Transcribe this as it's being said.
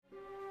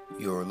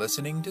You're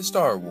listening to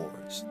Star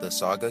Wars, The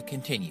Saga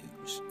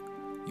Continues.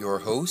 Your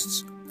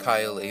hosts,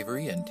 Kyle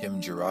Avery and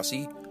Tim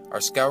Gerasi,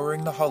 are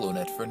scouring the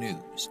HoloNet for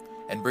news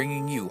and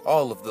bringing you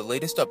all of the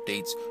latest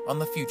updates on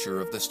the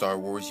future of the Star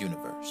Wars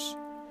universe.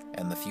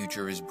 And the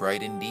future is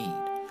bright indeed,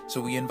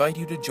 so we invite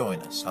you to join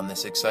us on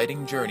this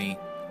exciting journey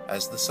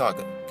as the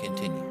saga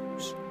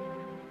continues.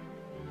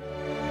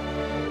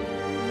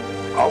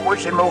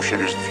 Always in motion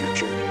is the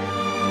future.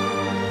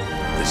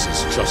 This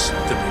is just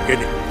the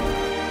beginning.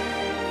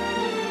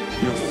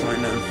 You'll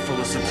find I'm full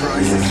of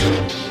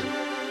surprises.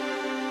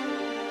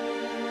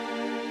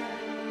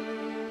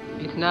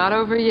 It's not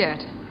over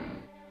yet.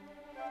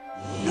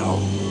 No,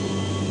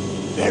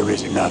 there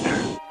is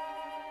another.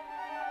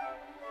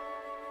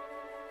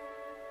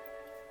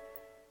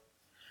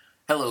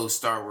 Hello,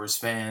 Star Wars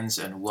fans,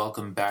 and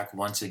welcome back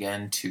once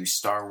again to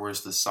Star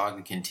Wars The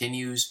Saga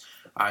Continues.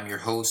 I'm your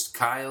host,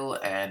 Kyle,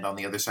 and on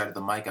the other side of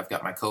the mic, I've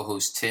got my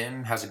co-host,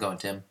 Tim. How's it going,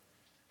 Tim?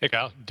 Hey,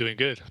 Kyle. Doing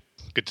good.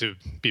 Good to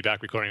be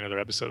back recording another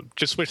episode.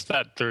 Just wish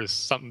that there's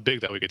something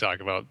big that we could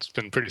talk about. It's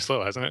been pretty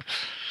slow, hasn't it?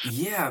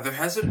 Yeah, there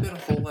hasn't been a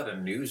whole lot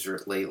of news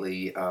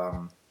lately.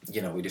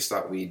 We just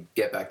thought we'd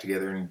get back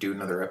together and do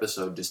another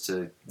episode just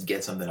to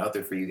get something out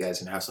there for you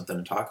guys and have something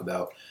to talk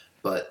about.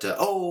 But,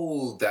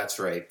 that's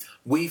right.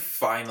 We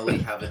finally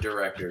have a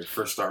director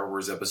for Star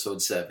Wars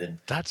Episode 7.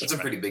 That's some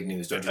pretty big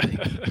news, don't you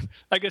think?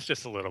 I guess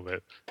just a little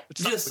bit.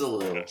 It's just a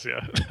little. News,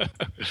 yeah.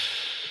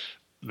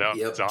 No,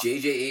 yep,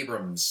 J.J.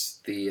 Abrams,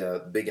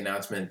 the big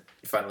announcement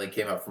finally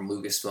came out from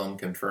Lucasfilm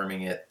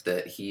confirming it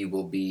that he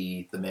will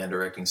be the man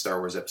directing Star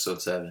Wars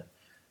Episode 7.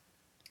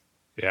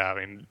 Yeah, I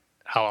mean,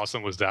 how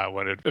awesome was that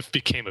when it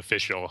became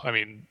official? I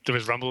mean, there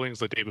was rumblings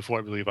the day before,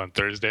 I believe, on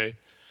Thursday.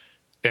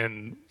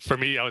 And for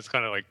me, I was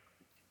kind of like,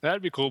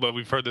 that'd be cool, but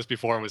we've heard this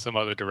before with some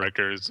other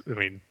directors. I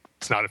mean,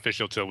 it's not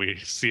official till we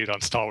see it on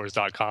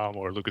StarWars.com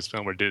or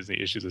Lucasfilm or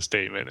Disney issues a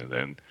statement. And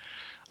then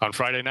on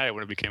Friday night,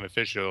 when it became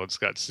official, it's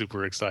got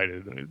super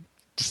excited. I mean,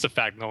 just the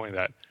fact knowing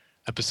that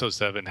Episode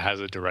 7 has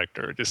a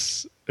director,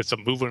 it's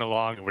moving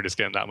along, and we're just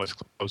getting that much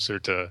closer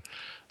to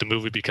the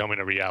movie becoming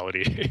a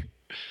reality.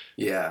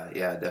 Yeah,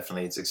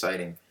 definitely. It's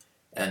exciting.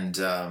 And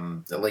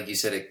like you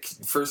said, it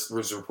first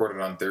was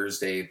reported on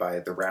Thursday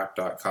by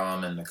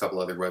TheWrap.com and a couple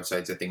other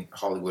websites. I think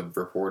Hollywood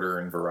Reporter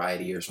and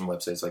Variety or some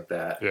websites like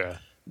that. Yeah.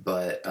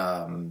 But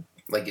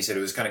like you said,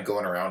 it was kind of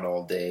going around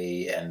all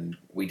day, and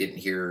we didn't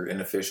hear an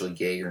official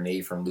yay or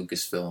nay from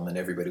Lucasfilm, and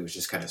everybody was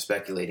just kind of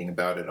speculating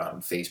about it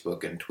on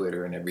Facebook and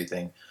Twitter and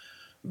everything.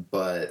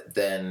 But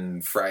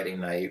then Friday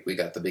night, we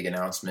got the big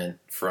announcement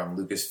from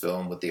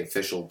Lucasfilm with the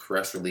official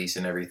press release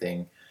and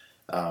everything.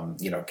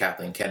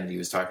 Kathleen Kennedy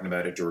was talking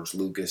about it, George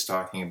Lucas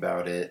talking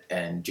about it,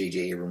 and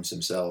J.J. Abrams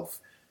himself.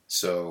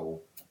 So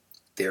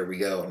there we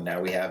go.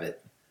 Now we have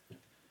it.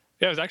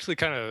 Yeah, I was actually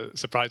kind of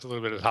surprised a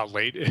little bit at how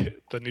late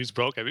the news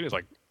broke. I think it was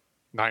like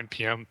 9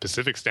 p.m.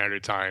 Pacific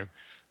Standard Time,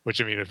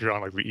 which, I mean, if you're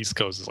on like the East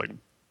Coast, it's like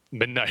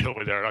midnight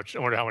over there. I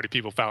wonder how many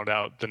people found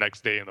out the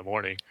next day in the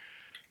morning.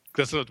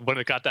 Because when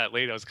it got that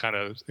late, I was kind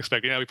of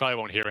expecting, we probably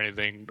won't hear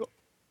anything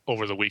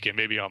over the weekend,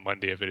 maybe on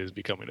Monday if it is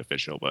becoming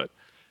official. But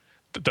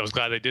I was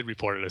glad they did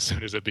report it as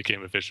soon as it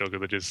became official,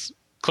 because it just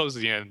closed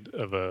the end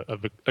of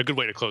a good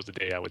way to close the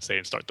day, I would say,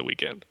 and start the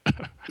weekend.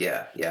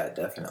 Yeah,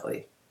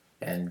 definitely.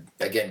 And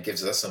again,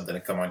 gives us something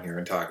to come on here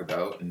and talk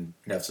about and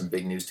have some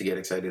big news to get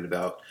excited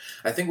about.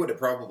 I think what it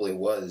probably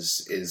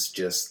was is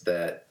just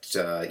that,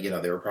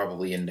 they were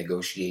probably in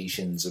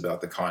negotiations about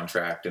the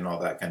contract and all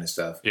that kind of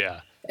stuff. Yeah.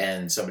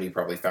 And somebody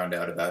probably found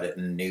out about it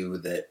and knew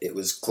that it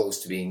was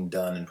close to being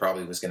done and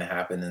probably was going to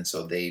happen. And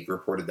so they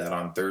reported that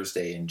on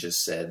Thursday and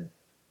just said,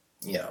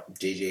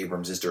 J.J.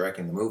 Abrams is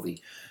directing the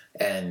movie.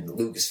 And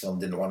Lucasfilm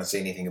didn't want to say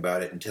anything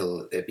about it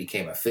until it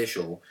became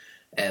official.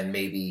 And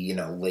maybe,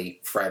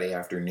 late Friday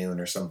afternoon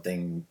or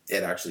something,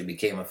 it actually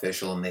became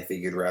official, and they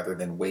figured rather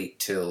than wait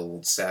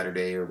till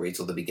Saturday or wait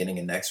till the beginning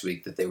of next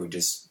week, that they would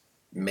just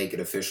make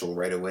it official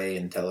right away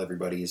and tell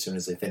everybody as soon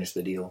as they finish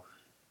the deal.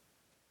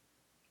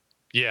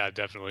 Yeah,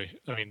 definitely.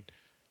 I mean,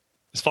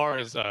 as far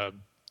as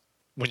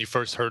when you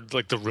first heard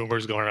like the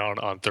rumors going around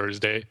on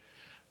Thursday,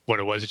 when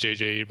it was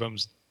J.J.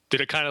 Abrams, did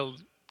it kind of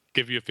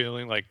give you a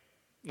feeling like,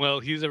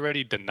 well, he's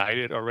already denied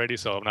it already,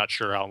 so I'm not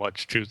sure how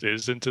much truth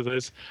is into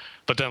this.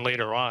 But then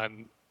later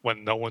on,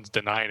 when no one's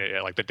denying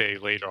it, like the day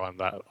later on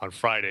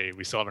Friday,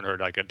 we still haven't heard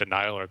like a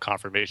denial or a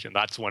confirmation.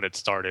 That's when it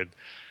started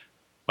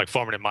like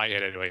forming in my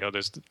head anyway.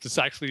 This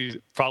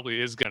actually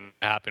probably is going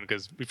to happen,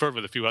 because we've heard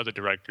with a few other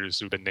directors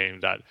who've been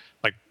named that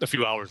like a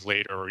few hours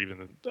later or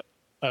even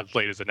as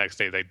late as the next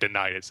day, they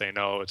denied it, saying,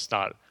 no, it's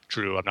not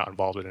true. I'm not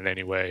involved in it in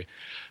any way.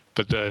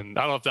 But then,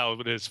 I don't know if that was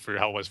what it is for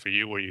how it was for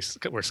you, where you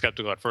were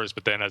skeptical at first,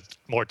 but then as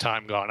more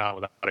time gone on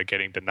without it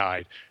getting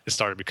denied, it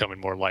started becoming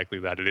more likely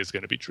that it is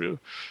going to be true.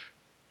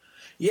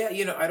 Yeah,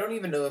 I don't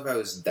even know if I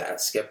was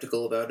that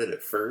skeptical about it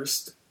at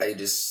first. I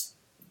just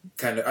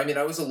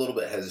I was a little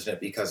bit hesitant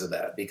because of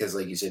that, because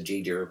like you said,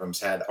 J.J. Abrams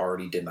had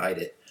already denied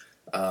it.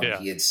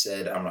 He had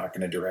said, I'm not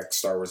going to direct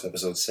Star Wars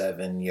Episode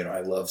 7. You know,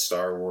 I love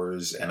Star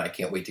Wars, and I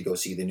can't wait to go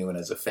see the new one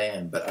as a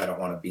fan, but I don't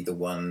want to be the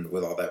one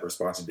with all that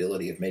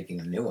responsibility of making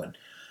a new one.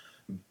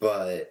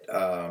 But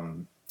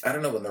I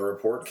don't know, when the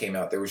report came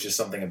out, there was just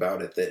something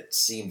about it that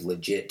seemed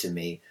legit to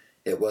me.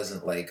 It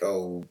wasn't like,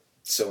 oh,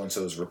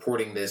 so-and-so is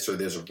reporting this, or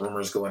there's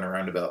rumors going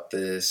around about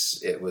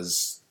this. It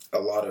was a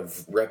lot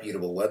of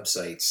reputable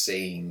websites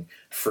saying,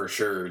 for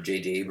sure,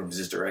 J.J. Abrams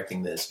is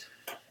directing this.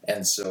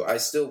 And so I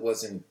still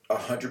wasn't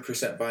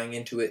 100% buying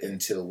into it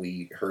until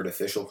we heard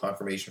official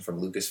confirmation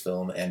from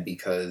Lucasfilm, and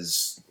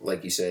because,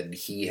 like you said,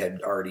 he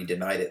had already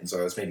denied it, and so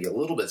I was maybe a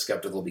little bit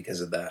skeptical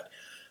because of that.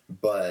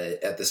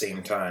 But at the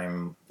same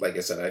time, like I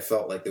said, I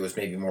felt like there was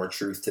maybe more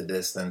truth to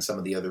this than some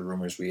of the other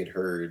rumors we had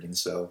heard, and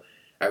so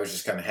I was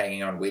just kind of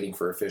hanging on, waiting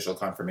for official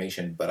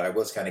confirmation, but I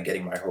was kind of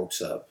getting my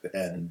hopes up,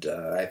 and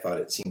I thought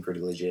it seemed pretty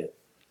legit.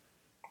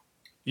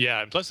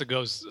 Yeah, and plus it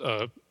goes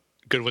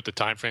good with the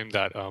time frame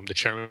that the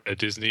chairman at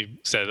Disney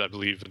said, I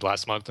believe,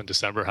 last month in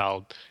December,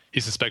 how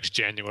he suspects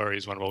January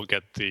is when we'll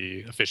get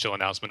the official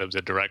announcement of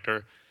the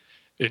director.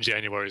 In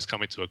January is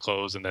coming to a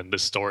close, and then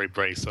this story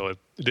breaks. So it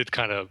did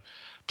kind of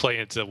play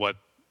into what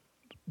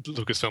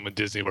Lucasfilm and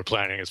Disney were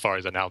planning as far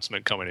as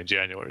announcement coming in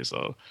January.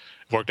 So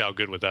it worked out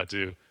good with that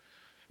too.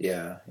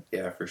 Yeah,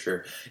 for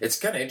sure. It's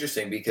kind of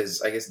interesting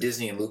because I guess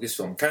Disney and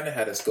Lucasfilm kind of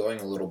had us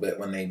going a little bit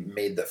when they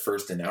made the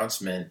first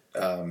announcement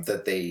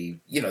that they,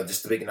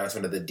 just the big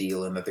announcement of the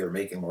deal and that they were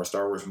making more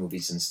Star Wars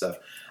movies and stuff.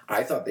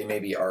 I thought they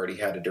maybe already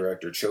had a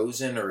director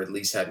chosen, or at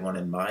least had one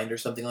in mind or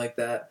something like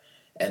that.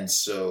 And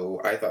so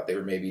I thought they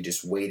were maybe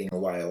just waiting a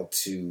while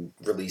to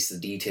release the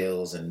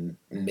details and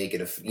make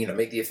it,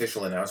 make the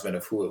official announcement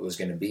of who it was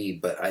going to be.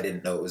 But I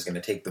didn't know it was going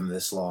to take them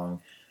this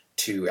long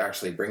to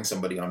actually bring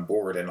somebody on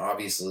board. And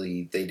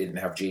obviously they didn't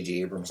have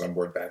J.J. Abrams on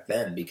board back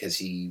then because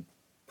he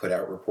put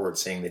out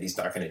reports saying that he's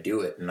not going to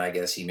do it. And I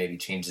guess he maybe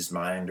changed his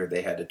mind, or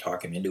they had to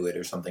talk him into it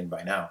or something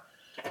by now.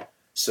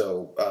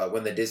 So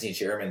when the Disney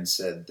chairman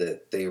said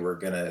that they were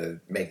going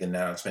to make the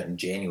announcement in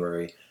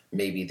January,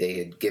 maybe they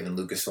had given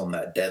Lucasfilm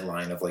that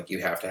deadline of like, you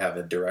have to have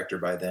a director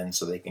by then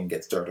so they can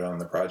get started on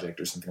the project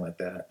or something like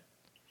that.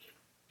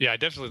 Yeah, I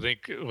definitely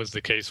think it was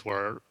the case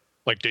where,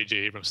 like J.J.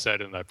 Abrams said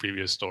in that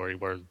previous story,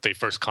 where they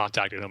first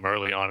contacted him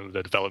early on in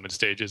the development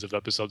stages of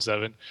Episode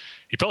 7.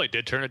 He probably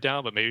did turn it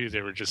down, but maybe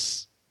they were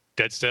just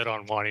dead set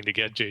on wanting to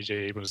get J.J.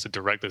 Abrams to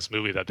direct this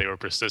movie that they were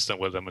persistent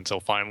with him until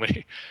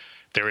finally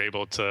they were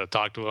able to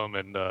talk to him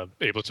and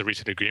able to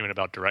reach an agreement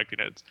about directing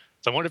it.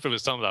 So I wonder if it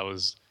was something that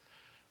was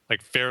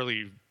like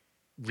fairly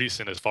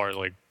recent, as far as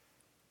like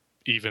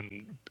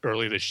even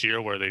early this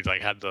year, where they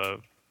like had the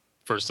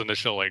first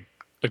initial like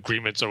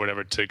agreements or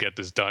whatever to get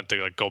this done, to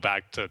like go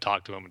back to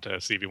talk to him to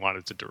see if he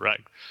wanted to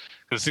direct.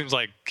 It seems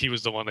like he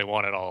was the one they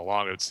wanted all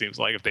along. It seems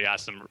like if they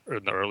asked him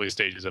in the early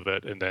stages of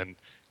it, and then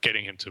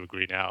getting him to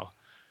agree now.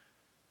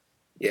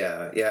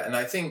 Yeah, and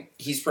I think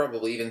he's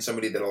probably even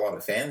somebody that a lot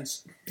of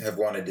fans have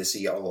wanted to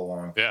see all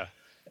along. Yeah.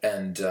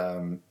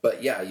 And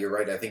but yeah, you're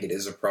right. I think it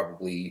is a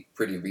probably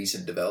pretty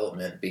recent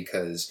development,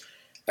 because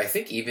I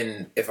think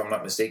even if I'm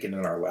not mistaken,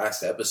 in our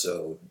last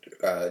episode,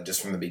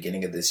 just from the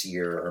beginning of this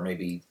year, or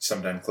maybe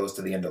sometime close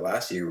to the end of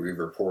last year, we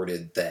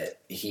reported that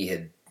he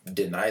had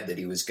denied that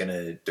he was going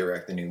to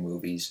direct the new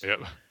movies.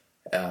 Yep.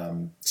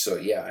 So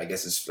yeah, I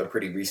guess it's a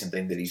pretty recent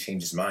thing that he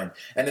changed his mind.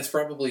 And it's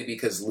probably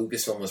because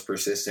Lucasfilm was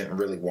persistent and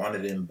really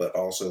wanted him, but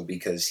also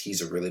because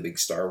he's a really big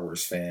Star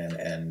Wars fan,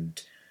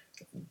 and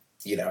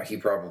he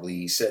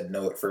probably said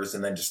no at first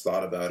and then just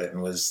thought about it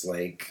and was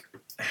like,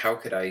 how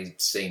could I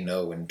say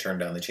no and turn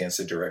down the chance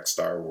to direct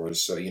Star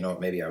Wars? So,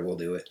 maybe I will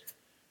do it.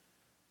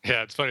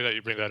 Yeah, it's funny that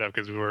you bring that up,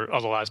 because we were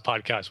on the last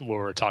podcast where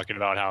we were talking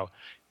about how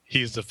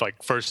he's the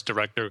first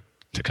director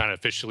to kind of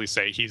officially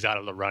say he's out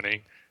of the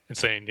running and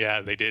saying,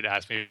 yeah, they did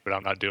ask me, but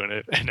I'm not doing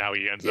it. And now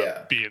he ends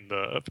up being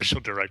the official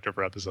director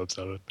for Episode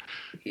 7.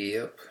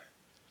 Yep.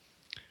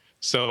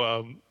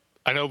 So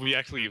I know we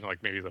actually, even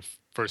like maybe the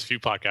first few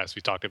podcasts,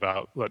 we talked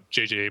about what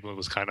J.J. Abrams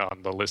was kind of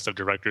on the list of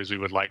directors we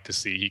would like to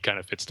see. He kind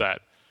of fits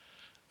that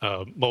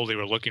mold they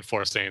were looking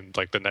for, saying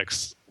like the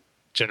next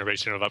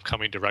generation of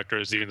upcoming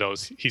directors, even though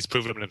he's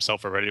proven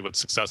himself already with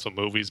successful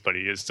movies, but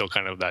he is still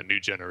kind of that new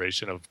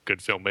generation of good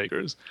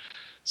filmmakers.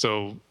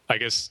 So I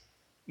guess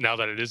now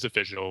that it is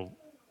official,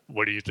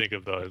 what do you think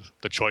of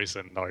the choice,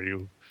 and are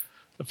you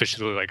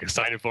officially like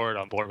excited for it,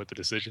 on board with the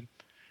decision?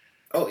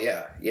 Oh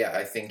yeah.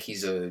 I think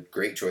he's a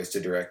great choice to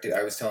direct it.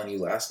 I was telling you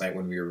last night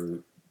when we were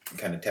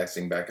kind of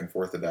texting back and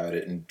forth about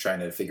it and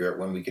trying to figure out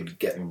when we could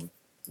get and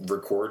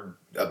record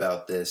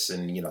about this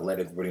and let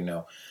everybody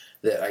know,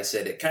 that I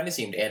said it kind of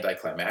seemed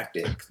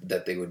anticlimactic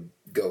that they would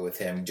go with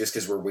him, just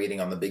because we're waiting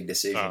on the big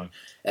decision.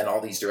 And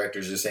all these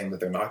directors are saying that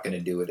they're not going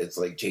to do it. It's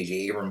like J.J.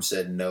 Abrams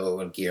said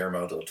no, and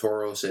Guillermo del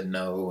Toro said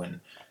no,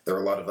 and there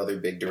are a lot of other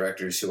big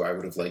directors who I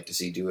would have liked to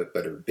see do it,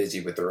 but are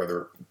busy with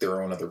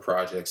their own other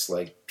projects,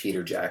 like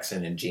Peter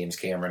Jackson and James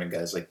Cameron and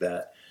guys like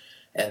that.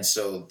 And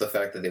so the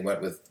fact that they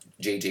went with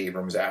J.J.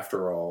 Abrams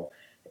after all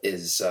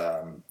is,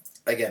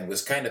 again,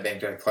 was kind of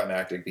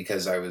anticlimactic,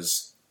 because I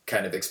was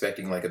kind of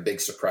expecting like a big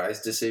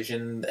surprise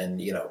decision and,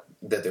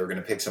 that they were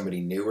going to pick somebody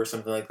new or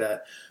something like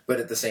that. But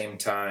at the same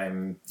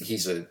time,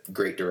 he's a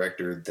great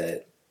director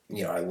that,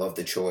 I love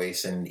the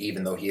choice. And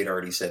even though he had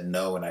already said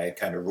no and I had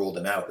kind of ruled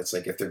him out, it's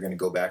like if they're going to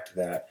go back to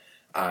that,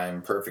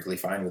 I'm perfectly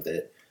fine with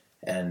it.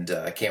 And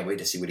I can't wait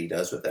to see what he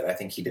does with it. I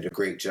think he did a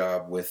great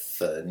job with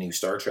the new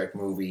Star Trek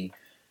movie.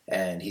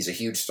 And he's a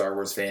huge Star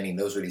Wars fan. He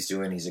knows what he's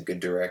doing. He's a good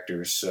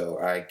director. So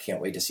I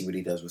can't wait to see what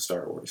he does with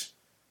Star Wars.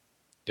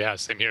 Yeah,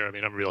 same here. I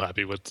mean, I'm real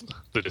happy with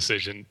the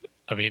decision.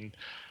 I mean,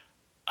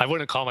 I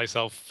wouldn't call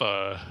myself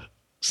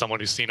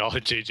someone who's seen all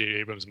the J.J.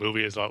 Abrams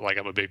movies. It's not like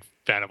I'm a big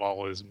fan of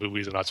all his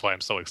movies, and that's why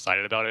I'm so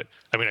excited about it.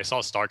 I mean, I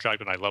saw Star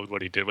Trek, and I loved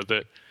what he did with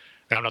it.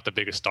 And I'm not the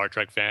biggest Star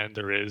Trek fan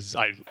there is.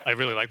 I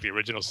really like the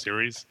original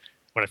series.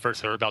 When I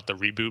first heard about the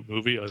reboot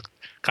movie, I was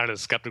kind of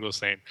skeptical,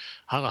 saying,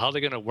 how are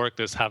they going to work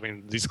this,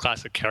 having these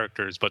classic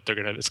characters, but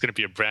it's going to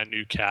be a brand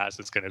new cast.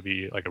 It's going to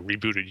be like a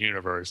rebooted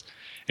universe.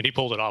 And he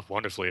pulled it off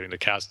wonderfully. I mean, the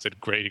cast did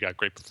great. He got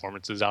great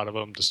performances out of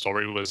them. The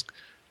story was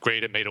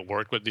great. It made it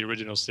work with the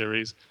original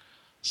series.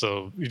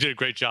 So he did a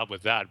great job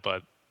with that.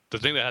 But the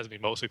thing that has me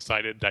most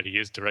excited that he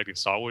is directing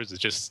Star Wars is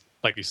just,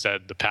 like you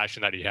said, the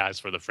passion that he has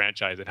for the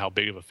franchise and how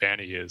big of a fan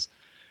he is.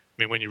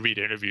 I mean, when you read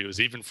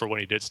interviews, even for when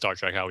he did Star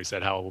Trek, how he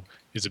said how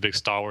he's a big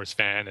Star Wars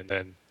fan. And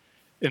then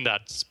in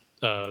that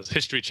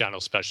History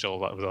Channel special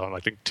that was on, I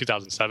think,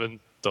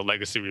 2007, The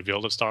Legacy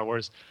Revealed of Star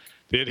Wars,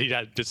 he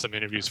did some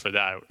interviews for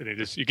that.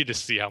 And you could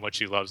just see how much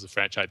he loves the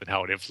franchise and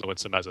how it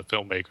influenced him as a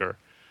filmmaker.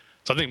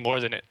 So I think more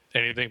than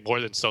anything, more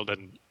than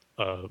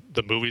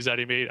the movies that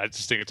he made, I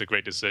just think it's a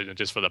great decision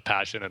just for the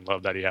passion and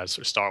love that he has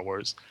for Star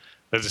Wars.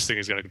 I just think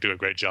he's going to do a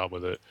great job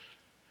with it.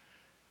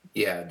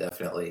 Yeah,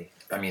 definitely.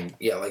 I mean,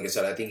 yeah, like I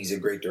said, I think he's a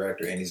great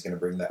director and he's going to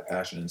bring that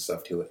passion and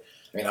stuff to it.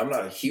 I mean, I'm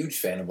not a huge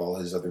fan of all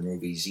his other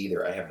movies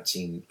either. I haven't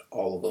seen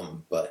all of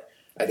them, but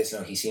I just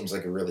know he seems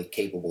like a really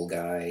capable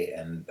guy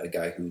and a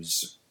guy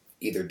who's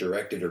either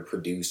directed or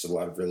produced a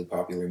lot of really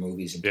popular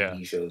movies and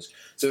TV shows.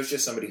 So it's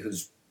just somebody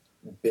who's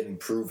been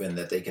proven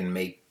that they can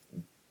make,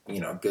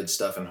 good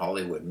stuff in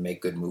Hollywood and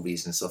make good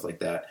movies and stuff like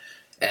that.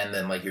 And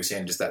then, like you're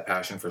saying, just that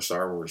passion for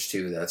Star Wars,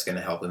 too, that's going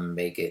to help him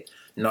make it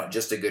not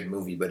just a good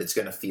movie, but it's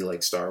going to feel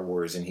like Star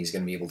Wars, and he's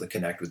going to be able to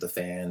connect with the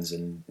fans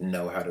and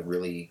know how to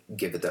really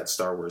give it that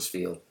Star Wars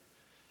feel.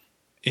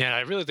 Yeah,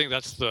 I really think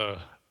that's the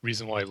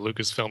reason why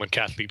Lucasfilm and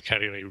Kathleen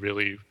Kennedy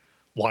really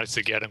wanted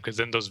to get him, because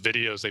in those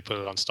videos they put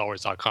it on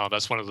StarWars.com,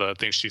 that's one of the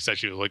things she said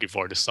she was looking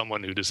for, just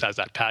someone who just has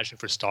that passion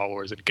for Star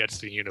Wars and gets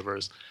the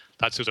universe.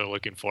 That's who they're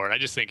looking for. And I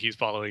just think he's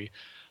probably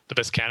the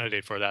best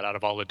candidate for that out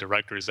of all the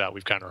directors that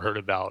we've kind of heard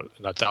about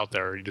and that's out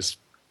there. He just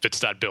fits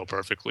that bill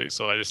perfectly.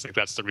 So I just think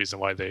that's the reason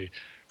why they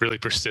really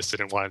persisted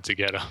and wanted to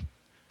get him.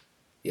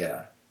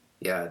 Yeah,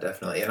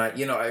 definitely. And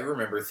I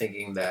remember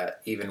thinking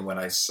that even when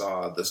I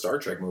saw the Star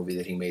Trek movie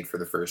that he made for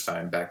the first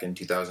time back in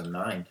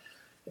 2009,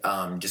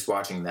 just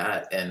watching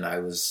that, and I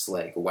was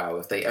like, wow,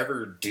 if they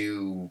ever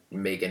do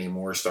make any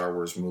more Star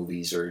Wars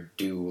movies or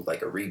do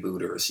like a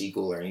reboot or a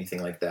sequel or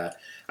anything like that,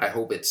 I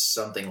hope it's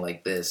something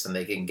like this and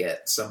they can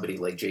get somebody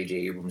like J.J.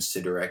 Abrams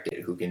to direct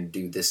it who can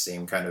do this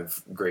same kind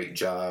of great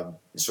job,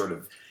 sort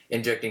of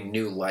injecting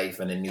new life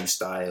and a new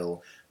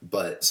style,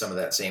 but some of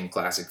that same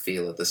classic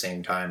feel at the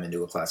same time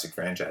into a classic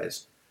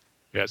franchise.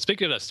 Yeah,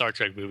 speaking of that Star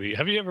Trek movie,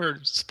 have you ever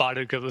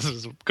spotted, because this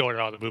is going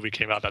around, the movie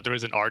came out, that there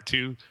was an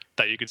R2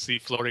 that you could see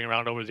floating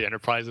around over the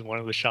Enterprise in one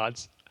of the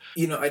shots?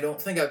 I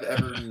don't think I've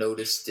ever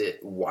noticed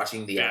it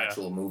watching the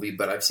actual movie,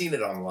 but I've seen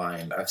it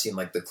online. I've seen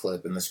like the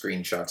clip and the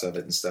screenshots of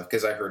it and stuff,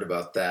 because I heard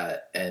about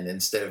that. And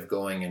instead of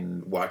going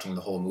and watching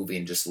the whole movie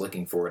and just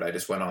looking for it, I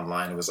just went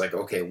online and was like,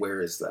 okay,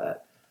 where is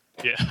that?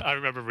 Yeah, I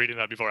remember reading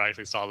that before I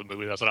actually saw the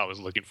movie. That's what I was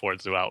looking for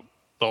throughout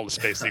all the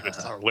space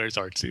sequences. Where's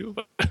R2?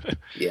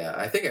 Yeah,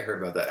 I think I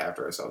heard about that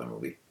after I saw the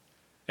movie.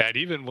 And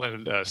even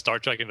when Star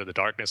Trek Into the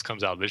Darkness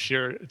comes out this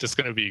year, it's just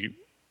going to be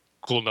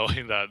cool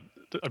knowing that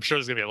I'm sure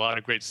there's going to be a lot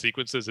of great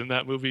sequences in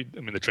that movie.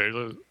 I mean, the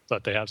trailer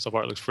that they have so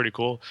far looks pretty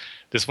cool.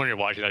 Just when you're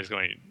watching that, it's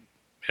going,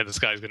 man, this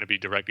guy's going to be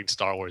directing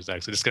Star Wars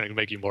next. It's going to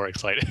make you more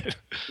excited.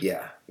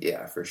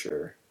 Yeah, for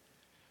sure.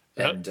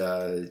 And,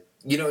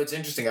 it's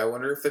interesting. I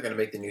wonder if they're going to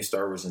make the new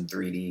Star Wars in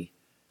 3D.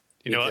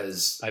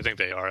 Because I think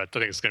they are. I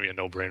think it's going to be a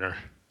no-brainer.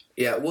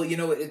 Yeah, well,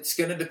 it's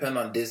going to depend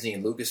on Disney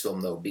and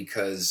Lucasfilm, though,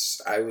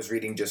 because I was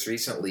reading just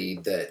recently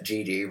that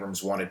J.J.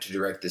 Abrams wanted to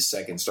direct this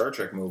second Star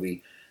Trek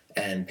movie,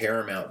 and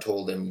Paramount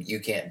told him, you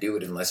can't do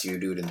it unless you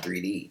do it in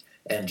 3D.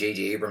 And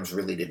J.J. Abrams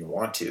really didn't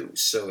want to.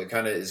 So it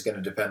kind of is going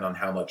to depend on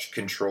how much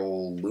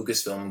control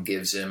Lucasfilm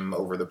gives him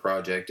over the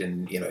project.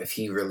 And, if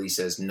he really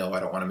says, no,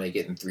 I don't want to make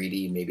it in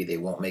 3D, maybe they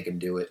won't make him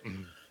do it.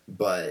 Mm-hmm.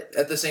 But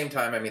at the same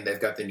time, I mean, they've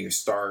got the new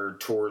Star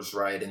Tours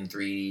ride in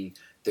 3D.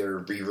 They're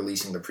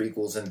re-releasing the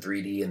prequels in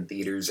 3D in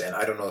theaters. And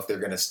I don't know if they're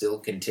going to still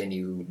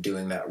continue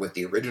doing that with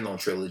the original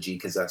trilogy,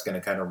 because that's going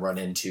to kind of run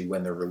into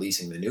when they're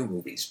releasing the new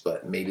movies.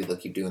 But maybe they'll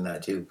keep doing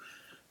that too.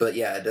 But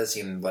yeah, it does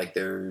seem like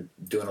they're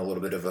doing a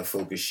little bit of a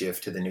focus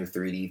shift to the new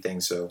 3D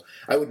thing. So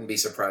I wouldn't be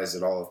surprised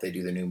at all if they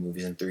do the new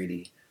movies in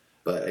 3D.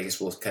 But I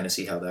guess we'll kind of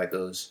see how that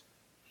goes.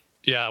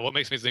 Yeah, what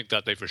makes me think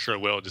that they for sure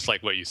will, just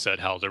like what you said,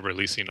 how they're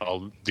releasing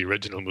all the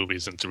original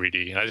movies in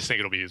 3D. And I just think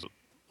it'll be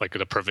like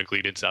the perfect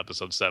lead into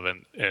episode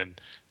 7. And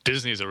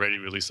Disney's already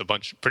released a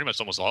bunch, pretty much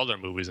almost all their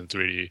movies in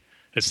 3D,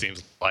 it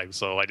seems like.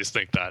 So I just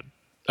think that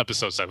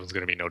episode 7 is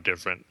going to be no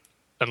different.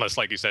 Unless,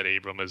 like you said,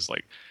 Abram is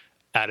like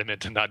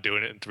adamant to not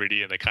doing it in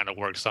 3D and they kind of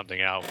work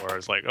something out where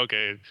it's like,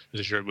 okay,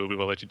 this is your movie,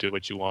 we'll let you do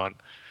what you want.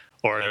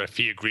 Or if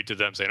he agreed to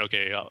them saying,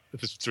 okay,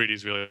 if it's 3D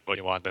is really what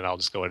you want, then I'll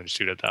just go ahead and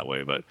shoot it that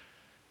way. But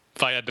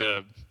if I had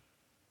to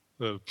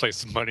place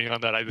some money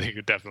on that, I think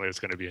it definitely is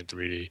going to be in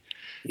 3D.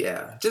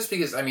 Yeah, just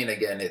because, I mean,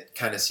 again, it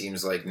kind of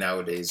seems like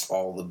nowadays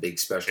all the big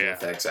special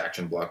effects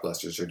action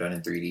blockbusters are done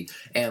in 3D.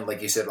 And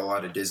like you said, a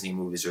lot of Disney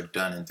movies are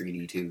done in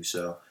 3D too.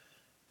 So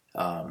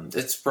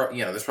there's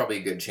probably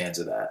a good chance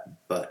of that.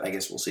 But I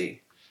guess we'll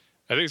see.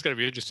 I think it's going to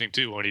be interesting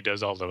too when he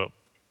does all the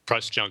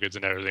press junkets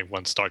and everything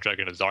when Star Trek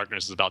Into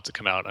Darkness is about to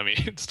come out. I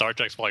mean, Star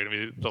Trek's probably going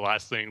to be the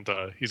last thing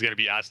he's going to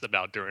be asked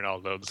about during all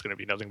those. It's going to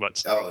be nothing but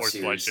Star Wars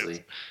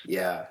questions.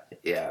 Yeah.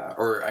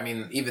 Or, I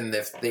mean, even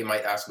if they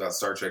might ask about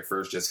Star Trek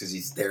first just because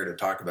he's there to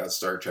talk about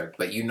Star Trek,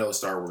 but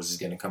Star Wars is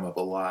going to come up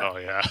a lot. Oh,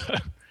 yeah.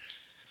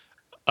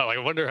 I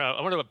wonder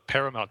what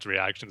Paramount's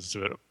reactions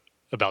to it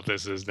about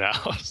this is now,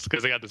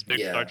 because they got this big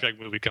Star Trek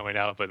movie coming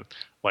out, but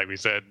like we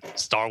said,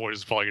 Star Wars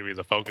is probably going to be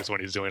the focus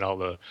when he's doing all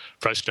the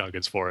press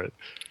junkets for it.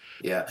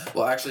 Yeah.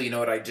 Well, actually, you know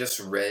what? I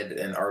just read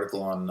an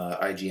article on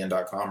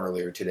IGN.com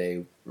earlier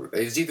today.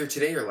 It was either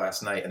today or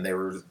last night, and they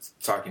were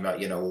talking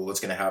about, what's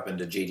going to happen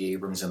to J.J.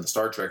 Abrams in the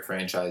Star Trek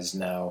franchise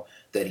now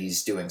that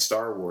he's doing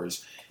Star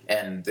Wars.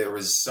 And there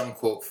was some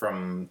quote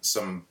from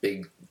some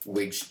big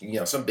wig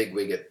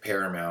at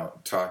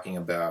Paramount talking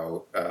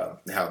about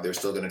how they're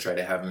still going to try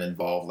to have him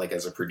involved, like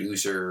as a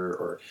producer,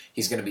 or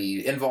he's going to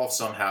be involved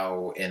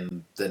somehow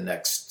in the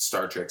next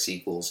Star Trek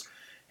sequels.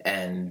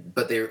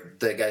 But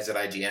the guys at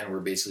IGN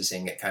were basically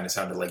saying it kind of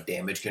sounded like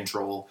damage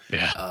control,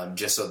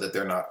 just so that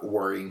they're not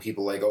worrying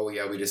people like, oh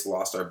yeah, we just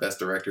lost our best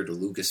director to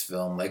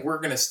Lucasfilm. Like, we're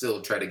going to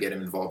still try to get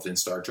him involved in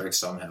Star Trek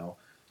somehow.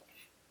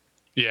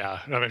 Yeah,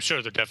 I'm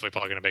sure they're definitely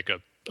probably going to make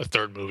a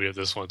third movie if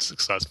this one's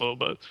successful,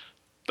 but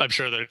I'm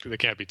sure they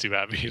can't be too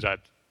happy that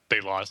they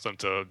lost them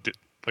to,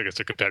 I guess,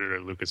 their competitor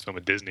Lucasfilm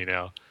and Disney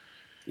now.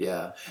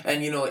 Yeah.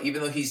 And,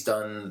 even though he's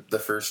done the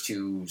first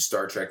 2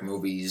 Star Trek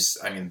movies,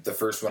 I mean, the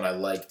first one I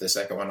liked, the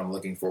second one I'm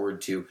looking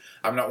forward to.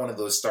 I'm not one of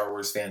those Star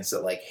Wars fans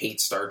that,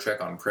 hate Star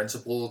Trek on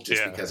principle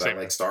just because I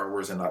like Star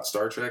Wars and not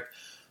Star Trek.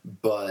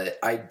 But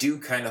I do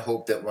kind of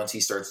hope that once he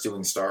starts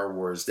doing Star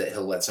Wars that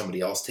he'll let somebody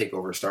else take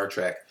over Star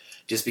Trek,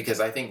 just because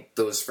I think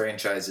those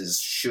franchises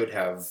should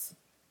have...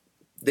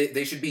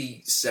 They should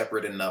be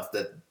separate enough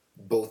that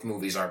both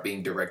movies aren't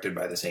being directed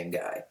by the same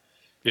guy.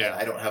 Yeah,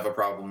 I don't have a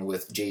problem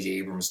with J.J.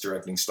 Abrams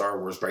directing Star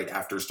Wars right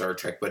after Star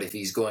Trek, but if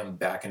he's going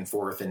back and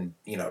forth and,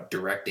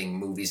 directing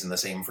movies in the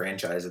same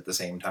franchise at the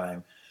same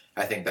time,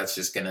 I think that's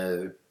just going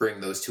to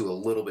bring those two a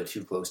little bit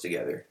too close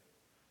together.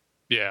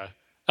 Yeah.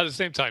 At the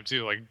same time,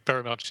 too,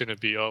 Paramount shouldn't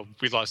be,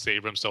 we lost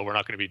Abrams, so we're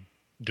not going to be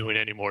doing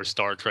any more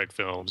Star Trek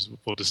films.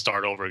 We'll just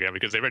start over again,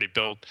 because they already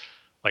built,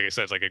 like I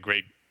said, a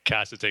great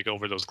cast to take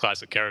over those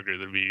classic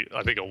characters. It'd be,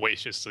 I think, a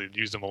waste just to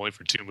use them only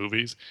for 2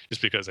 movies,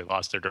 just because they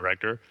lost their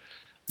director.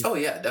 Oh,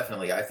 yeah,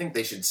 definitely. I think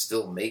they should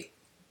still make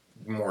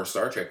more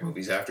Star Trek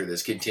movies after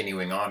this,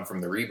 continuing on from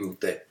the reboot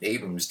that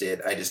Abrams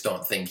did. I just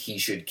don't think he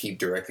should keep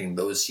directing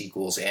those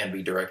sequels and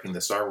be directing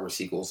the Star Wars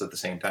sequels at the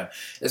same time,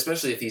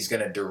 especially if he's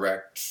going to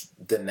direct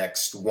the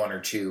next 1 or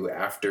 2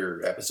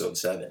 after Episode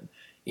 7.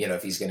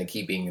 If he's going to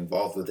keep being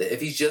involved with it.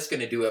 If he's just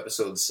going to do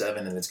Episode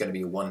 7 and it's going to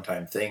be a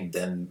one-time thing,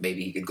 then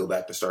maybe he could go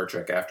back to Star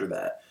Trek after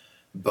that.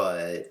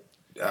 But...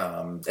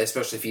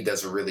 especially if he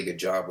does a really good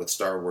job with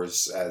Star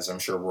Wars, as I'm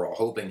sure we're all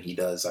hoping he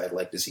does, I'd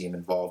like to see him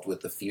involved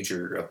with the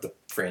future of the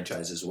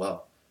franchise as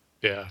well.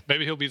 Yeah,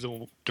 maybe he'll be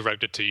the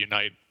director to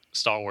unite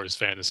Star Wars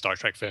fans and Star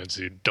Trek fans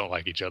who don't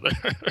like each other.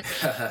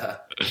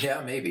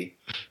 Yeah, maybe.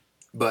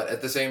 But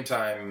at the same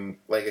time,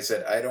 like I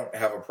said, I don't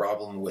have a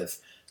problem with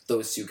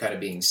those two kind of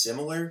being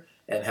similar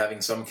and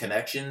having some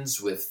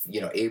connections with,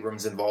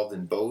 Abrams involved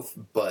in both.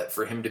 But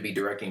for him to be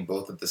directing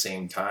both at the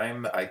same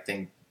time, I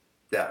think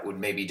that would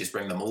maybe just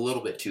bring them a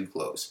little bit too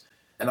close.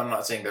 And I'm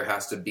not saying there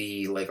has to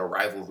be a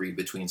rivalry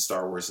between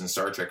Star Wars and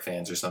Star Trek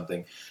fans or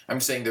something. I'm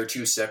saying they're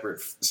 2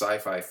 separate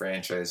sci-fi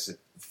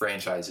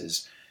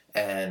franchises,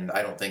 and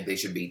I don't think they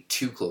should be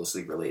too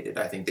closely related.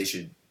 I think they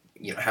should,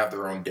 have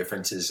their own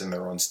differences and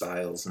their own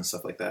styles and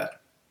stuff like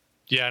that.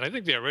 Yeah, and I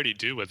think they already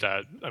do with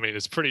that. I mean,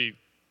 it's pretty...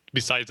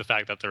 Besides the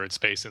fact that they're in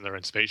space and they're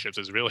in spaceships,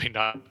 there's really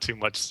not too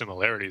much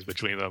similarities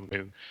between them. I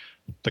mean,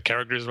 the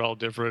characters are all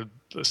different.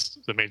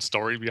 The main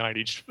story behind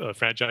each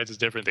franchise is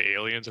different. The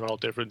aliens are all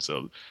different.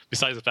 So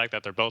besides the fact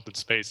that they're both in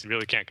space, you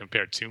really can't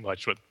compare too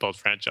much with both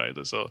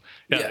franchises. So,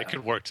 yeah. They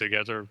could work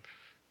together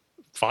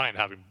fine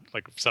having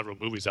several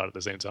movies out at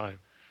the same time.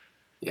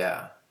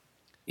 Yeah.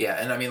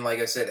 Yeah, and I mean, like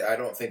I said, I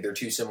don't think they're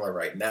too similar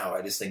right now.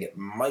 I just think it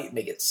might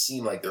make it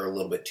seem like they're a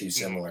little bit too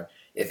similar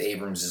if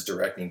Abrams is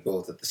directing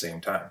both at the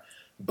same time.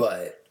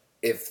 But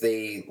if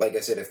they, like I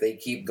said, if they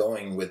keep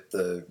going with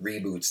the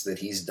reboots that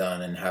he's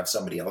done and have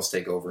somebody else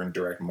take over and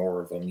direct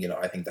more of them,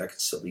 I think that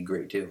could still be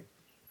great too.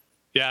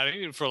 Yeah, I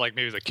think for like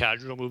maybe the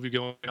casual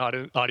movie-going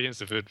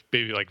audience, if it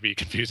maybe like be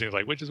confusing,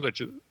 like which is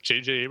which.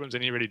 J.J. Abrams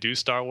didn't already do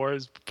Star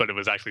Wars, but it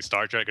was actually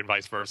Star Trek and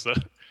vice versa.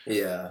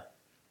 Yeah.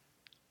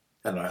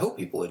 I don't know. I hope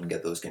people wouldn't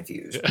get those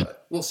confused,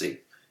 but we'll see.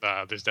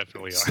 There's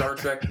definitely Star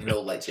Trek,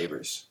 no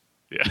lightsabers.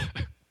 Yeah.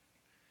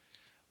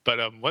 But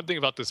one thing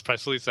about this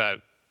press release that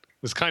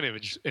was kind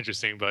of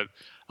interesting, but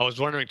I was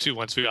wondering too,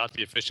 once we got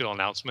the official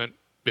announcement,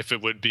 if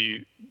it would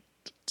be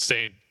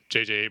saying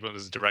J.J.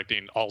 Abrams is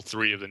directing all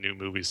 3 of the new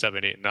movies,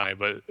 7, 8, and 9,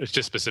 but it's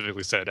just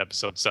specifically said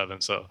episode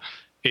 7, so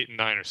 8 and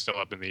 9 are still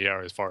up in the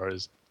air as far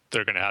as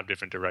they're going to have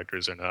different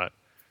directors or not.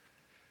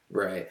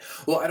 Right.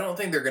 Well, I don't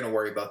think they're going to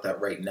worry about that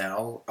right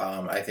now.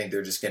 I think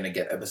they're just going to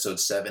get episode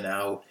 7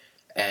 out,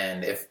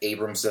 and if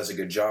Abrams does a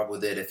good job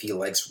with it, if he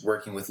likes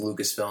working with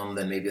Lucasfilm,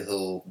 then maybe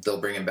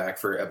they'll bring him back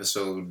for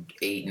episode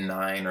 8 and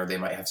 9, or they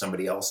might have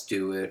somebody else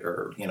do it,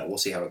 or we'll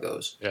see how it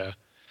goes. Yeah.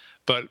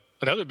 But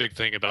another big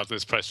thing about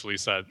this press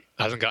release that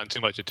hasn't gotten too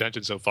much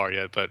attention so far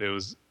yet, but it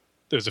was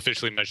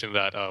officially mentioned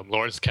that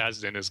Lawrence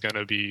Kasdan is going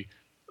to be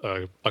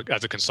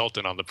as a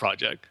consultant on the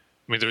project.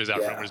 I mean, there was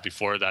rumors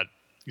before that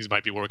he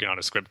might be working on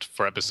a script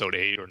for episode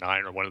 8 or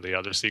 9 or one of the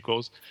other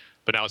sequels,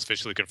 but now it's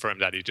officially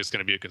confirmed that he's just going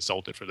to be a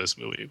consultant for this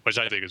movie, which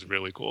I think is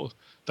really cool.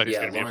 That he's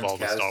going to be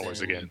involved with Star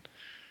Wars again.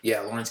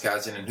 Yeah, Lawrence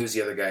Kasdan, and who's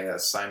the other guy?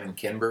 Simon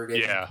Kinberg.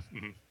 Yeah.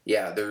 Mm-hmm.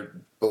 Yeah, they're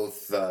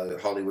both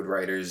Hollywood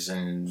writers,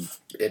 and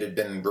it had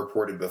been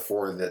reported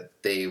before that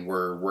they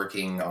were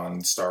working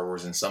on Star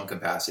Wars in some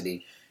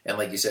capacity. And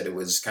like you said, it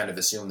was kind of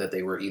assumed that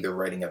they were either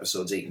writing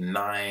episodes 8 and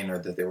 9, or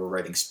that they were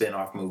writing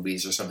spin-off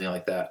movies or something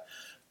like that.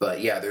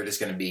 But yeah, they're just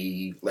going to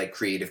be like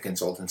creative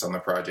consultants on the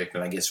project,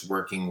 and I guess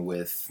working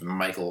with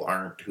Michael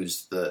Arndt,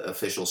 who's the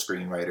official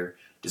screenwriter,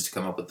 just to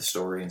come up with the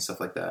story and stuff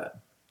like that.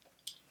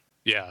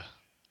 Yeah.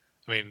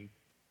 I mean,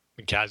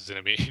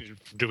 Kasdan,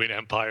 doing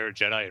Empire,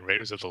 Jedi, and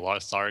Raiders of the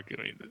Lost Ark,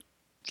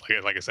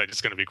 like I said,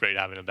 it's going to be great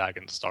having him back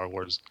in Star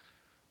Wars.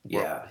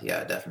 Yeah,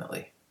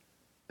 definitely.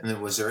 And then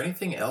was there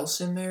anything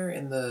else in there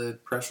in the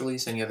press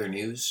release? Any other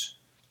news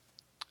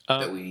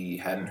that we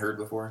hadn't heard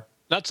before?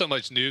 Not so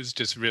much news,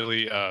 just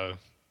really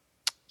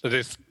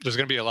there's going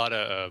to be a lot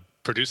of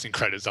producing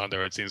credits on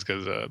there, it seems,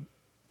 because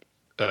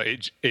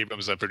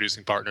Abrams'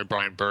 producing partner,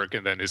 Brian Burke,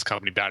 and then his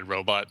company, Bad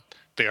Robot,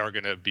 they are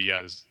going to be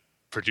as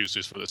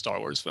producers for the Star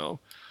Wars film.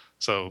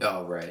 So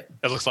right.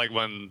 It looks like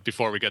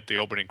before we get the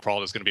opening crawl,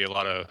 there's going to be a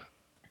lot of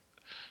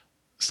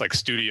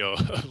studio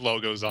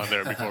logos on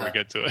there before we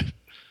get to it.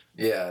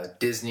 Yeah,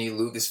 Disney,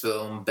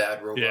 Lucasfilm,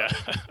 Bad Robot. Yeah.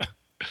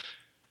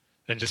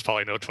 And just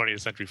probably no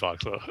 20th Century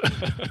Fox, though.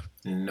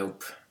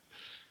 Nope.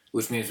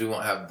 Which means we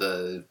won't have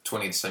the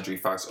 20th Century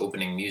Fox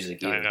opening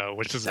music either. I know,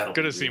 which is going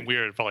to seem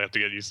weird. Probably have to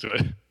get used to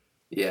it.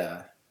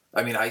 Yeah.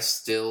 I mean, I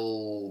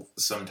still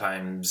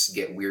sometimes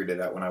get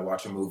weirded out when I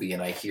watch a movie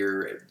and I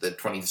hear the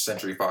 20th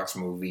Century Fox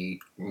movie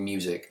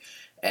music,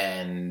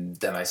 and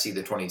then I see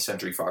the 20th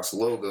Century Fox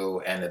logo,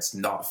 and it's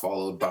not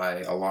followed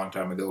by A Long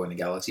Time Ago in a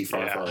Galaxy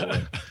Far, Far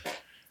Away.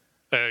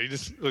 You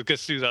just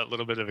gets to that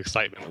little bit of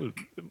excitement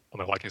when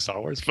I'm watching Star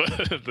Wars, but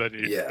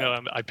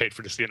then I paid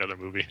for to see another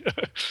movie.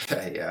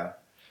 Yeah.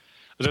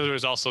 There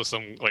was also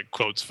some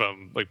quotes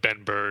from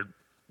Ben Bird,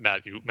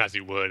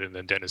 Matthew Wood, and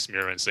then Dennis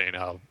Muren saying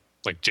how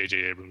J.J.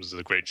 Abrams is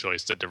a great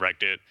choice to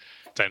direct it.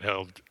 Then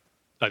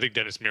I think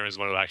Dennis Muren is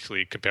one who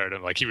actually compared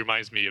him. He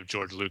reminds me of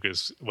George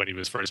Lucas when he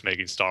was first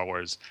making Star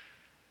Wars.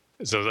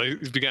 So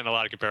he's been getting a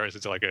lot of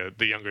comparisons to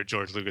the younger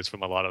George Lucas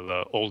from a lot of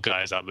the old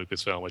guys at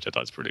Lucasfilm, which I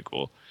thought is pretty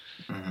cool.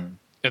 Mm-hmm.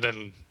 And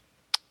then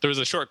there was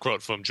a short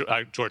quote from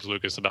George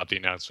Lucas about the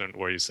announcement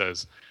where he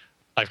says,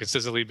 "I've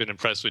consistently been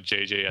impressed with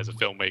JJ as a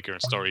filmmaker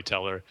and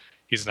storyteller.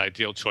 He's an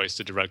ideal choice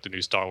to direct a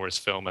new Star Wars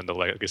film, and the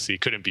legacy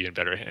couldn't be in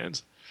better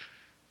hands."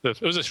 It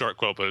was a short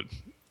quote, but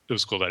it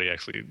was cool that he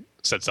actually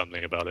said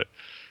something about it.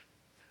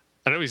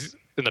 I know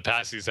in the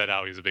past he said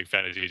how he's a big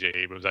fan of J.J.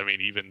 Abrams. I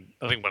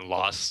think when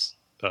Lost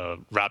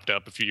wrapped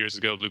up a few years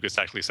ago, Lucas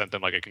actually sent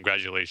them a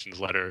congratulations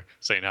letter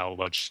saying how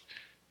much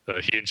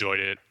he enjoyed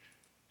it.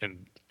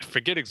 And I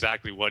forget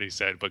exactly what he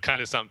said, but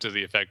kind of something to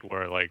the effect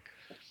where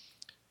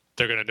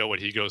they're going to know what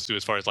he goes through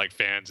as far as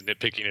fans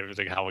nitpicking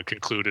everything, how it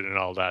concluded and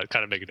all that,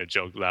 kind of making a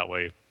joke that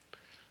way.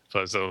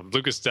 So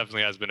Lucas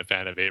definitely has been a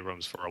fan of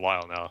Abrams for a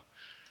while now.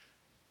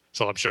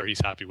 So I'm sure he's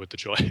happy with the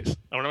choice.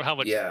 I don't know how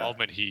much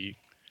involvement he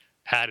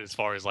had as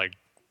far as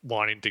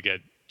wanting to get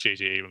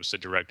J.J. Abrams to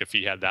direct, if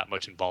he had that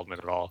much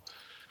involvement at all.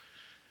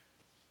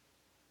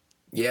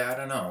 Yeah, I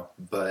don't know.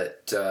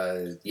 But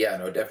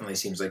it definitely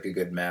seems like a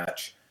good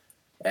match.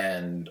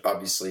 And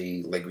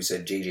obviously, like we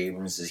said, J.J.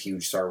 Abrams is a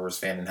huge Star Wars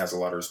fan and has a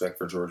lot of respect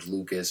for George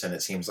Lucas, and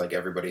it seems like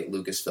everybody at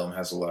Lucasfilm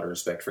has a lot of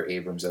respect for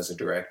Abrams as a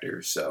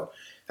director. So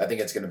I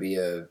think it's going to be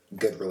a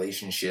good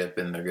relationship,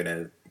 and they're going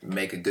to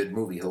make a good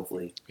movie,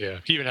 hopefully. Yeah,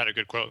 he even had a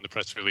good quote in the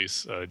press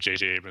release,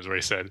 J.J. Abrams, where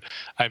he said,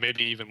 "I may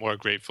be even more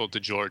grateful to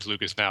George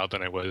Lucas now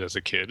than I was as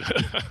a kid."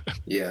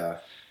 Yeah.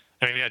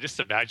 I mean, just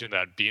imagine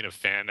that, being a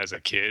fan as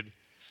a kid,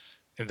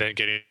 and then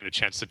getting a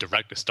chance to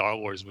direct a Star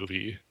Wars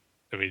movie.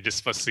 I mean,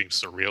 this must seem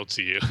surreal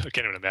to you. I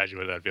can't even imagine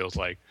what that feels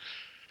like.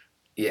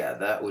 Yeah,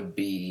 that would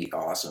be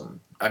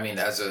awesome. I mean,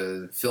 as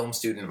a film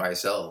student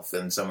myself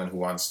and someone who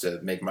wants to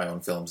make my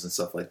own films and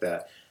stuff like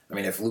that, I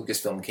mean, if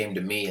Lucasfilm came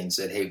to me and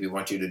said, hey, we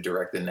want you to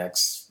direct the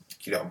next,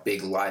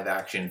 big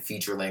live-action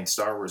feature-length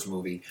Star Wars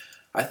movie,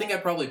 I think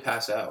I'd probably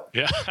pass out.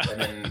 Yeah.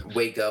 And then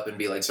wake up and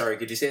be like, sorry,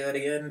 could you say that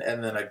again?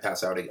 And then I'd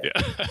pass out again.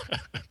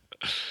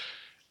 Yeah.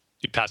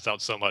 You passed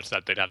out so much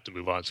that they'd have to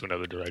move on to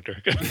another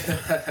director.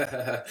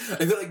 I'd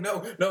be like,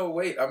 no,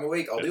 wait, I'm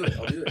awake. I'll do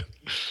it.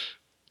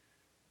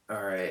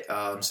 All right.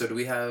 So do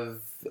we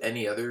have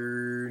any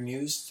other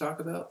news to talk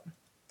about?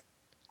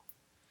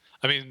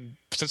 I mean,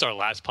 since our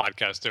last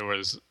podcast, there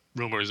was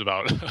rumors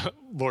about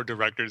more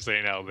directors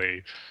saying how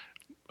they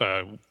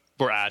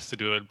were asked to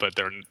do it, but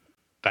they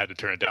had to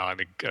turn it down. I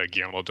think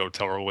Guillermo del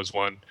Toro was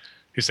one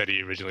who said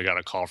he originally got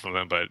a call from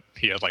them, but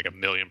he has like 1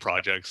 million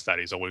projects that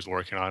he's always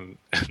working on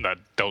that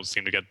don't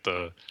seem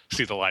to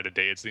see the light of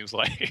day, it seems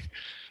like.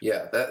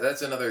 Yeah,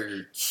 that's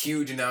another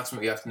huge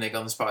announcement we have to make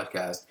on this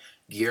podcast.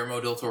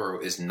 Guillermo del Toro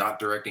is not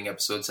directing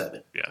episode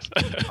 7. Yes.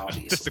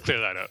 Obviously. Just to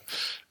clear that up.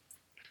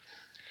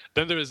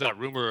 Then there was that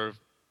rumor a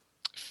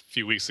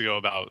few weeks ago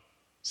about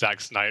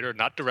Zack Snyder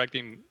not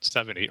directing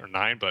 7, 8, or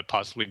 9, but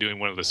possibly doing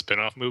one of the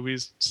spin-off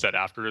movies set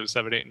after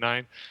 7, 8, and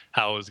 9.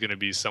 How it was going to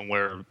be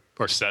somewhere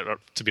or set up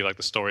to be like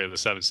the story of the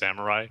Seven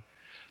Samurai.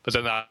 But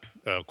then that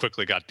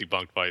quickly got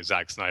debunked by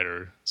Zack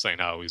Snyder saying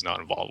how he's not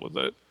involved with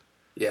it.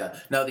 Yeah.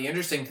 Now, the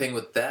interesting thing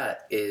with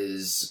that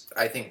is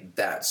I think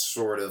that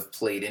sort of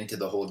played into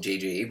the whole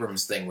J.J.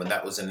 Abrams thing when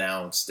that was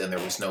announced and there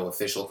was no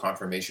official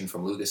confirmation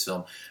from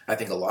Lucasfilm. I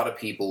think a lot of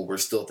people were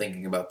still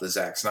thinking about the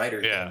Zack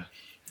Snyder thing.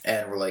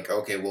 And we're like,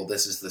 okay, well,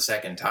 this is the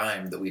second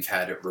time that we've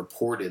had it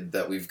reported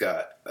that we've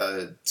got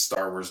a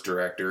Star Wars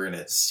director, and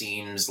it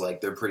seems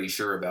like they're pretty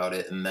sure about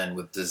it. And then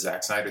with the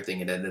Zack Snyder thing,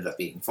 it ended up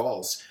being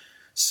false.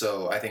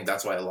 So I think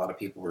that's why a lot of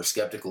people were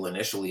skeptical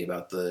initially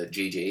about the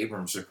J.J.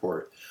 Abrams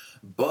report.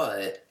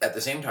 But at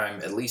the same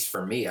time, at least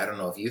for me, I don't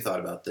know if you thought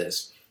about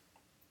this,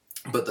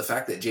 but the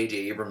fact that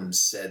J.J.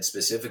 Abrams said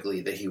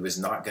specifically that he was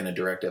not going to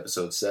direct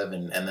episode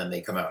 7, and then they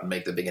come out and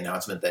make the big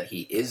announcement that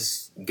he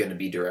is going to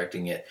be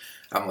directing it,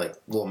 I'm like,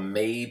 well,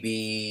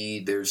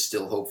 maybe there's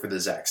still hope for the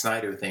Zack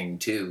Snyder thing,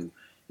 too.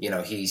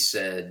 He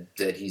said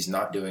that he's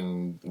not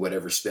doing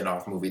whatever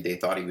spin-off movie they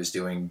thought he was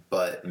doing,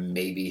 but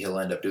maybe he'll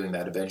end up doing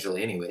that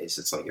eventually anyways.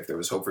 It's like if there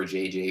was hope for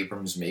J.J.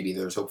 Abrams, maybe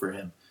there's hope for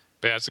him.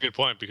 Yeah, that's a good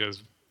point,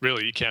 because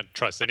really you can't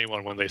trust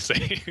anyone when they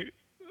say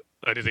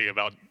anything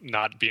about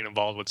not being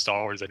involved with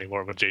Star Wars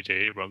anymore with J.J.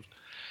 Abrams.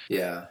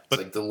 Yeah, it's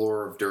like the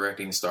lore of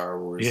directing Star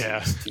Wars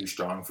is too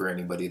strong for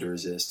anybody to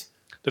resist.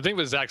 The thing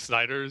with Zack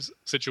Snyder's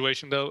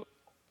situation, though,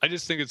 I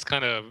just think it's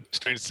kind of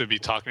strange to be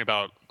talking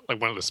about like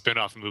one of the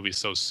spin-off movies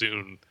so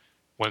soon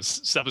when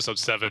episode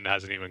 7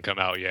 hasn't even come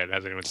out yet,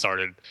 hasn't even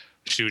started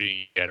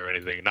shooting yet or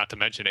anything, not to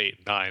mention 8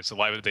 and 9. So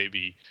why would they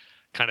be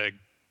kind of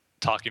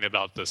talking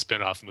about the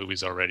spin-off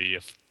movies already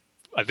if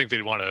I think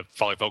they'd want to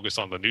probably focus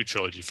on the new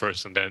trilogy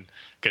first and then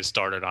get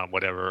started on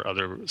whatever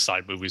other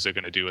side movies they're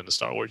going to do in the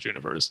Star Wars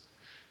universe.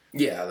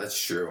 Yeah, that's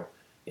true.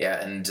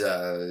 Yeah,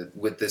 and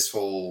with this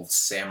whole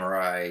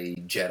samurai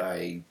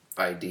Jedi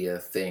idea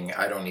thing,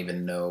 I don't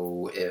even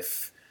know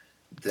if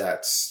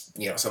that's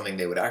something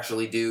they would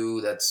actually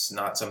do. That's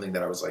not something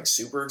that I was like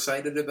super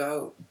excited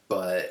about,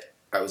 but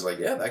I was like,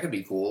 yeah, that could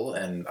be cool,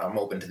 and I'm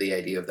open to the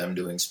idea of them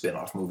doing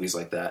spin-off movies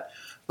like that.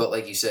 But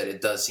like you said,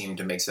 it does seem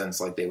to make sense.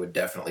 Like they would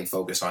definitely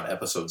focus on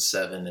episode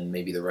 7 and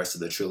maybe the rest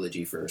of the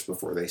trilogy first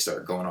before they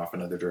start going off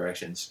in other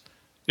directions.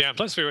 Yeah, and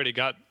plus we already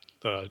got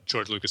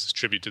George Lucas's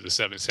tribute to the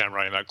Seven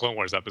Samurai in that Clone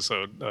Wars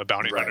episode,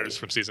 Bounty Hunters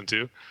from season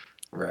 2.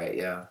 Right.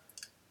 Yeah.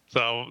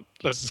 So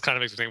this just kind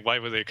of makes me think, why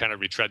would they kind of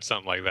retread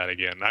something like that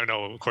again? I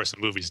know, of course, the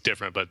movie's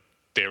different, but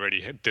they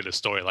already did a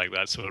story like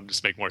that, so it would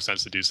just make more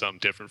sense to do something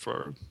different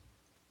for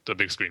the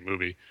big screen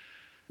movie.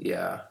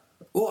 Yeah.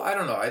 Well, I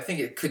don't know. I think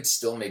it could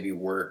still maybe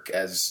work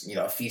as,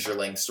 a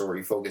feature-length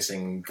story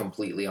focusing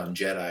completely on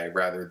Jedi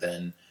rather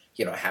than,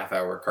 a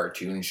half-hour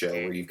cartoon show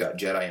where you've got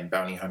Jedi and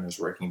bounty hunters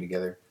working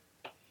together.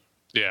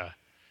 Yeah.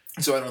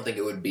 So I don't think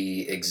it would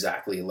be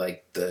exactly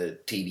like the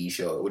TV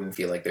show. It wouldn't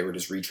feel like they were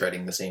just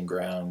retreading the same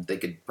ground. They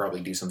could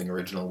probably do something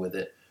original with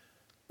it.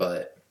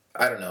 But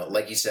I don't know.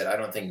 Like you said, I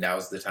don't think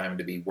now's the time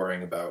to be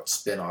worrying about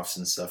spin-offs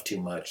and stuff too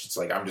much. It's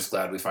like, I'm just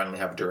glad we finally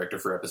have a director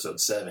for episode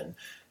 7,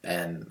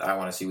 and I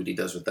want to see what he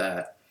does with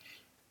that.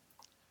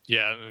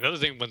 Yeah, another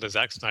thing, when the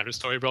Zack Snyder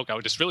story broke, I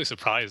was just really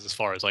surprised as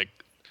far as, like,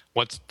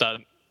 once the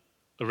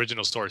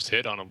original source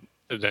hit on him,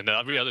 and then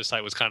every other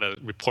site was kind of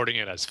reporting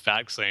it as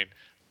fact, saying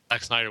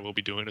Zack Snyder will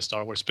be doing a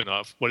Star Wars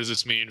spin-off. What does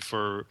this mean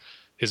for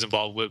his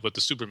involvement with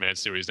the Superman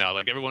series now?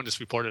 Like, everyone just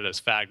reported it as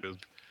fact.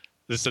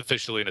 This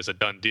officially is a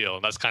done deal,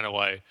 and that's kind of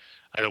why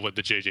I know what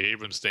the J.J.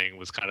 Abrams thing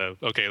was kind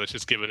of, okay, let's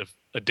just give it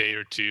a day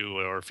or two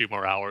or a few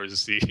more hours to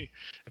see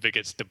if it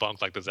gets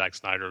debunked like the Zack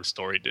Snyder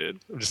story did.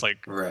 I'm just like,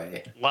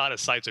 right. A lot of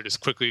sites are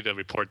just quickly to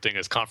report things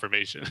as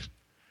confirmation.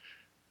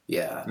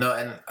 Yeah. No,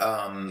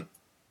 and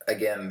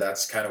again,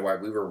 that's kind of why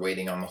we were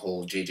waiting on the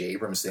whole J.J.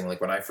 Abrams thing.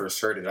 Like, when I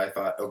first heard it, I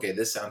thought, okay,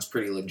 this sounds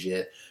pretty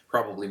legit,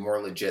 probably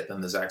more legit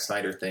than the Zack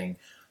Snyder thing,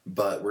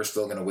 but we're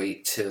still going to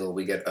wait till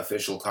we get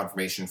official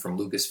confirmation from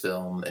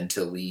Lucasfilm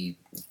until we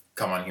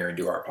come on here and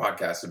do our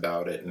podcast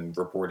about it and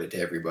report it to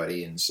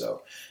everybody. And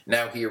so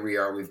now here we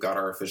are. We've got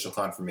our official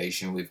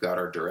confirmation. We've got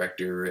our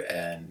director,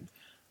 and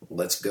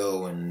let's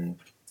go and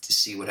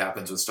see what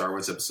happens with Star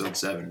Wars Episode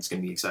 7. It's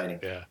going to be exciting.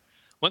 Yeah.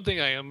 One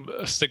thing I am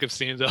sick of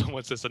seeing, though,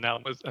 once this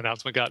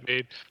announcement got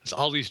made, is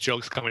all these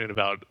jokes coming in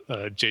about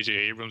J.J.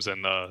 Abrams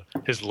and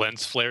his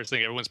lens flares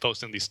thing. Everyone's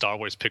posting these Star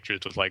Wars pictures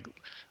with, like,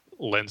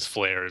 lens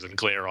flares and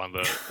glare on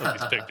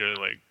these pictures.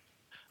 Like,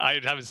 I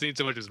haven't seen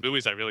so much of his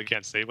movies, I really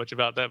can't say much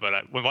about that. But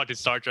when watching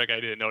Star Trek, I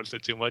didn't notice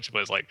it too much.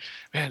 But it's like,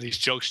 man, these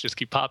jokes just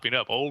keep popping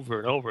up over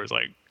and over. It's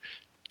like,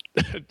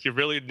 you're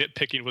really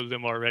nitpicking with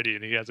him already,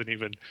 and he hasn't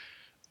even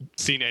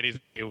seen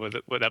anything with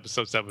what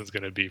Episode 7 is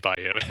going to be by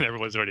him, and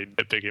everyone's already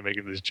nitpicking,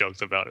 making these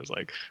jokes about it. It's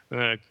like,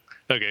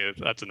 okay,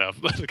 that's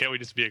enough. Can't we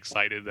just be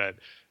excited that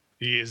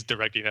he is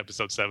directing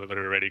Episode 7, but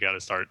we already got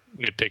to start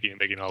nitpicking and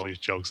making all these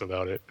jokes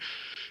about it?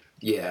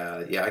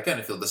 Yeah, I kind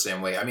of feel the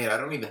same way. I mean, I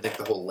don't even think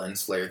the whole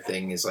lens flare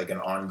thing is like an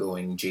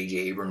ongoing J.J.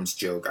 Abrams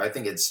joke. I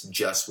think it's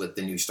just with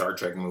the new Star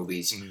Trek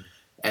movies. Mm-hmm.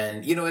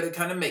 And, it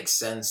kind of makes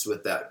sense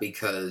with that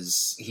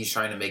because he's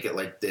trying to make it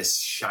like this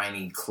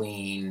shiny,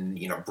 clean,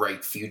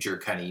 bright future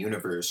kind of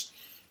universe.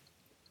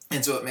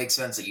 And so it makes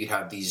sense that you'd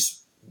have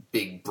these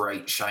big,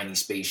 bright, shiny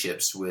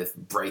spaceships with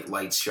bright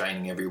lights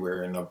shining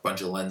everywhere and a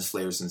bunch of lens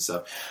flares and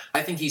stuff.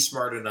 I think he's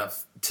smart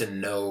enough to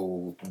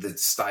know the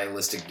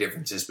stylistic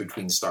differences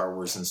between Star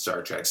Wars and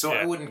Star Trek. So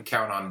I wouldn't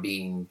count on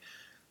being...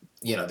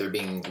 there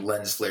being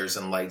lens flares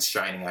and lights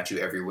shining at you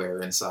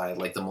everywhere inside,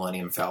 like the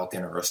Millennium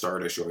Falcon or a Star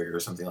Destroyer or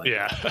something like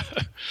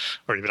that.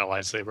 Or even a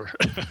lightsaber.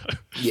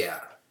 Yeah,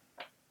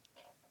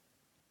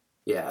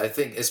 I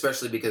think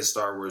especially because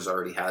Star Wars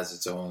already has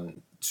its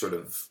own sort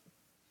of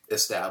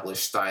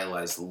established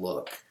stylized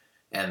look,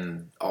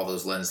 and all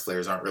those lens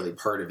flares aren't really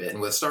part of it.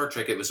 And with Star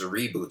Trek, it was a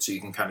reboot, so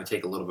you can kind of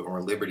take a little bit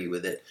more liberty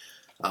with it.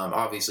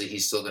 Obviously,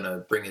 he's still going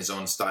to bring his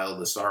own style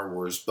to Star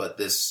Wars, but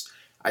this...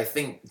 I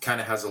think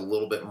kind of has a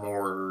little bit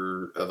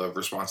more of a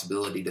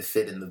responsibility to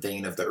fit in the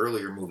vein of the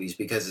earlier movies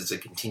because it's a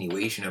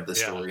continuation of the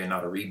story and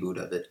not a reboot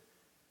of it.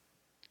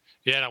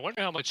 Yeah, and I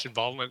wonder how much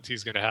involvement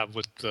he's going to have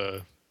with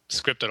the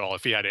script at all,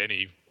 if he had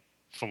any,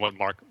 from what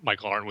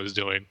Michael Arndt was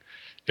doing.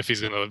 If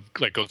he's going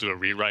to go through a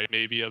rewrite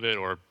maybe of it,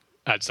 or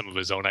add some of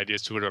his own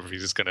ideas to it, or if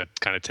he's just going to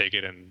kind of take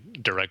it and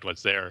direct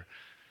what's there.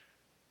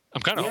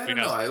 I'm kind of hoping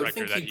as a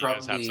director that he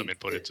does have some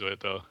input into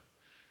it, though.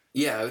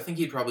 Yeah, I think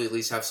he'd probably at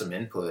least have some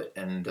input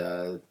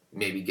and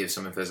maybe give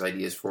some of his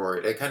ideas for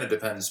it. It kind of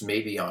depends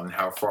maybe on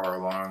how far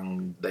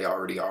along they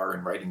already are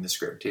in writing the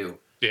script, too.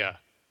 Yeah.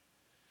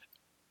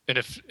 And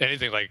if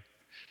anything,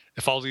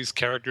 if all these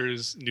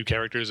new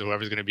characters, or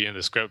whoever's going to be in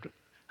the script,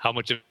 how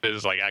much of it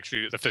is,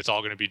 actually, if it's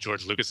all going to be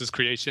George Lucas's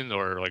creation,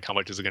 or, how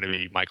much is it going to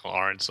be Michael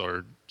Arndt's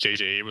or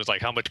J.J. Abrams?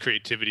 How much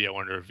creativity, I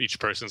wonder, if each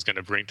person's going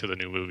to bring to the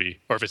new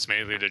movie? Or if it's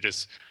mainly they're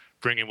just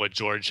bringing what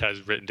George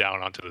has written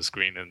down onto the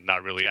screen and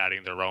not really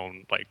adding their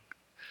own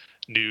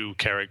new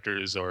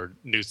characters or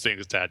new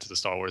things to add to the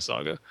Star Wars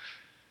saga.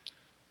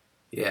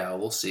 Yeah,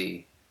 we'll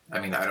see. I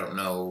mean, I don't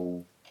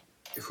know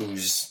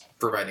who's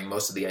providing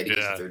most of the ideas,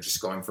 if they're just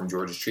going from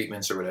George's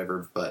treatments or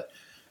whatever, but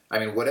I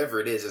mean,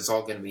 whatever it is, it's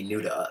all going to be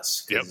new to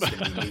us. Because it's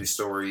going to be new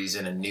stories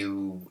in a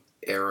new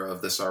era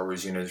of the Star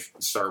Wars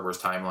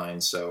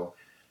timeline, so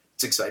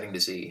it's exciting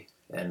to see,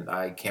 and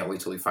I can't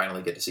wait till we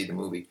finally get to see the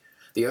movie.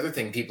 The other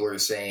thing people are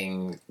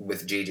saying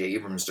with J.J.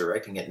 Abrams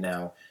directing it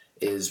now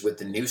is with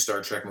the new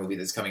Star Trek movie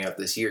that's coming out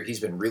this year, he's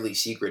been really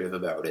secretive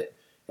about it.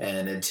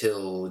 And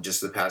until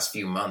just the past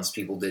few months,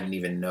 people didn't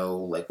even know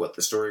what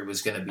the story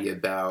was going to be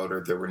about,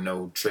 or there were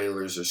no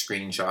trailers or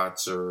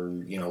screenshots or,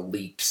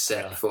 leaked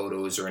set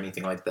photos or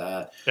anything like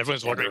that.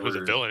 Everyone's wondering who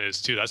the villain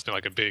is, too. That's been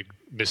a big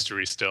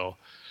mystery still.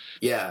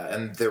 Yeah,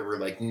 and there were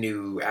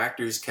new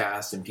actors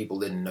cast, and people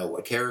didn't know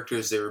what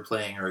characters they were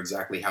playing or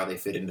exactly how they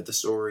fit into the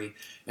story.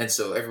 And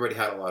so everybody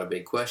had a lot of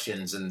big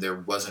questions, and there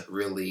wasn't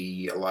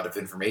really a lot of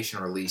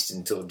information released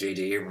until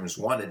J.J. Abrams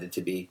wanted it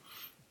to be.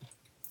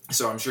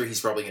 So I'm sure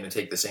he's probably going to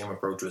take the same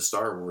approach with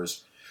Star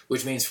Wars,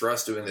 which means for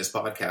us doing this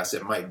podcast,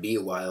 it might be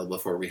a while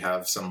before we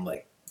have some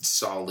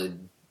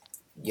solid,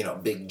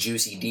 big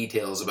juicy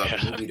details about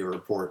the movie to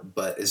report.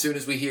 But as soon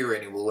as we hear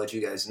any, we'll let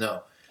you guys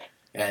know.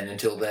 And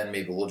until then,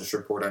 maybe we'll just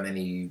report on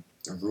any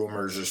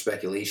rumors or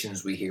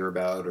speculations we hear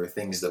about, or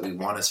things that we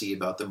want to see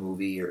about the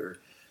movie, or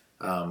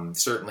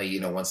certainly,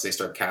 once they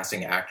start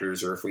casting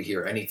actors, or if we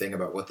hear anything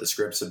about what the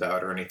script's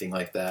about or anything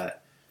like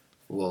that,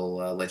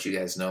 we'll let you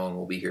guys know, and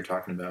we'll be here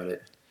talking about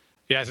it.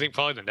 Yeah, I think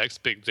probably the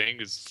next big thing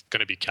is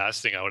going to be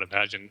casting, I would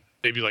imagine.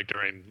 Maybe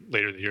during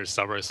later the year,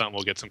 summer or something,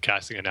 we'll get some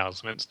casting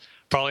announcements.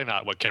 Probably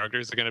not what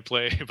characters are going to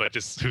play, but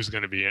just who's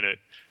going to be in it.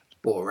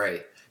 Well,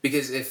 right.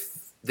 Because if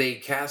they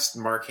cast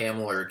Mark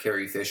Hamill or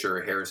Carrie Fisher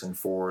or Harrison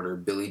Ford or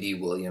Billy D.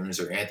 Williams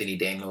or Anthony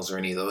Daniels or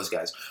any of those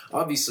guys,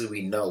 obviously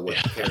we know what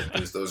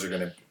characters those are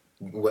going to,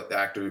 what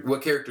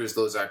characters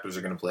those actors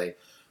are going to play.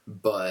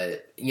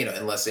 But,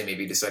 unless they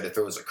maybe decide to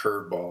throw us a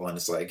curveball and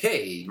it's like,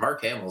 hey,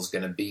 Mark Hamill's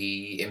going to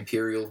be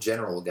Imperial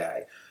General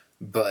guy.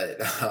 But,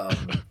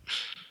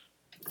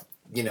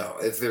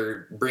 if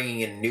they're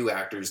bringing in new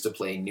actors to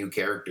play new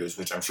characters,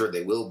 which I'm sure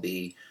they will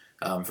be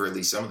for at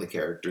least some of the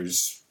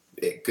characters,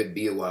 it could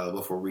be a while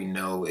before we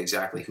know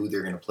exactly who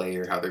they're going to play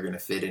or how they're going to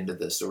fit into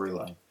the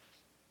storyline.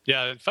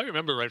 Yeah, if I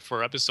remember right,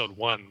 for episode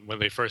 1, when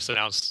they first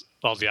announced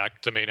all the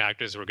main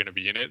actors who were going to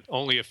be in it,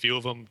 only a few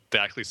of them they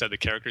actually said the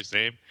character's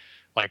name,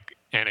 like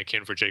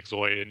Anakin for Jake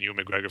Lloyd and Ewan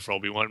McGregor for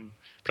Obi-Wan.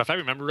 But if I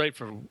remember right,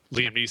 from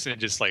Liam Neeson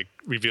just like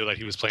revealed that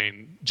he was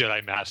playing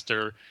Jedi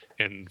Master,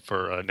 and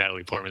for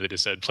Natalie Portman they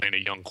just said playing a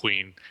young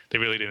queen. They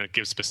really didn't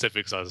give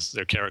specifics as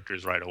their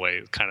characters right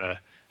away. Kind of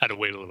had to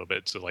wait a little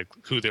bit so like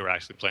who they were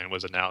actually playing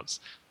was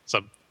announced. So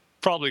I'm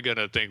probably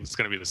gonna think it's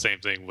gonna be the same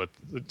thing with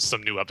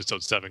some new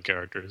episode 7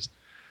 characters.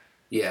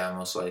 Yeah,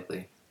 most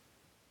likely.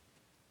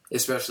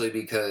 Especially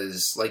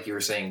because, like you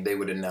were saying, they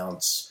would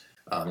announce,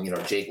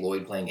 Jake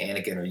Lloyd playing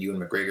Anakin or Ewan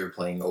McGregor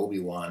playing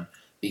Obi-Wan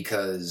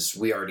because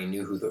we already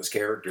knew who those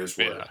characters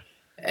were. Yeah.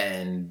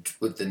 And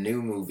with the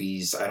new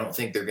movies, I don't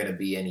think there are going to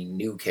be any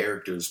new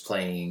characters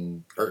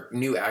playing, or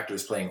new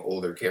actors playing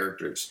older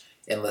characters,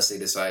 unless they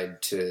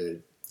decide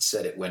to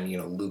set it when,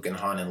 Luke and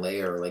Han and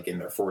Leia are like in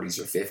their 40s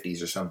or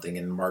 50s or something,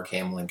 and Mark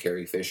Hamill and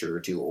Carrie Fisher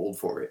are too old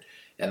for it,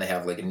 and they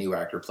have like a new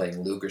actor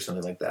playing Luke or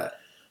something like that.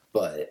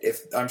 But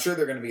I'm sure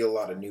there are going to be a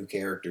lot of new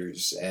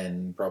characters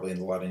and probably a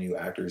lot of new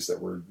actors that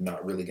we're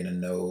not really going to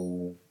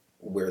know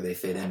where they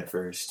fit in at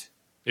first.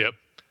 Yep.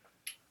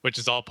 Which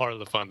is all part of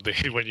the fun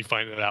thing when you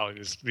find it out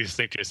and you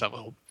think to yourself,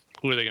 oh,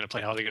 who are they going to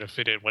play? How are they going to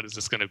fit in? What is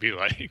this going to be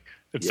like?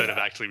 Instead of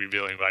actually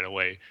revealing right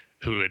away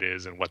who it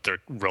is and what their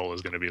role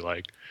is going to be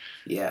like.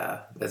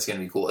 Yeah, that's going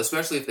to be cool.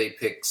 Especially if they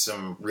pick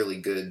some really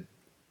good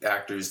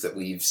actors that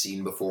we've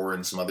seen before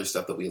and some other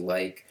stuff that we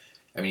like.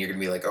 I mean, you're going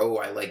to be like, oh,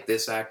 I like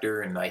this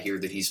actor, and I hear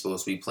that he's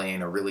supposed to be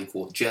playing a really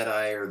cool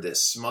Jedi or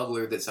this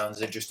smuggler that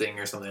sounds interesting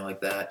or something like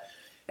that.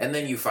 And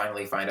then you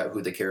finally find out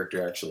who the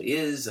character actually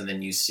is, and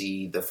then you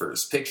see the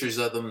first pictures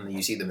of them, and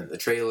you see them in the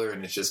trailer,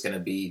 and it's just going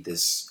to be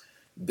this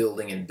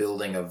building and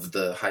building of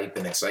the hype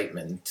and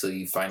excitement until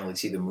you finally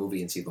see the movie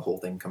and see the whole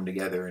thing come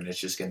together, and it's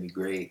just going to be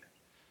great.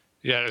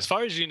 Yeah, as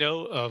far as you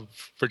know,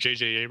 for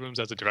J.J. Abrams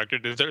as a director,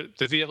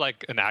 does he have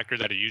like an actor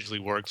that he usually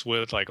works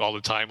with like all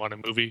the time on a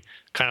movie?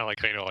 Kind of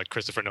like, like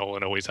Christopher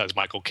Nolan always has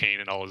Michael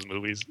Caine in all his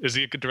movies. Is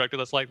he a good director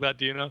that's like that?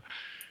 Do you know?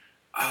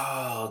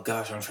 Oh,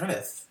 gosh, I'm trying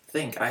to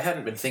think. I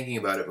hadn't been thinking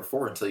about it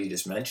before until you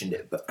just mentioned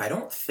it, but I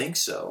don't think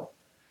so.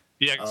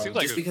 Yeah, it seems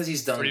like just because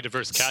he's done pretty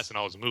diverse cast in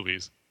all his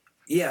movies.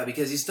 Yeah,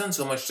 because he's done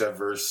so much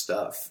diverse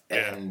stuff,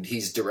 and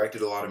he's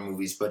directed a lot of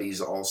movies, but he's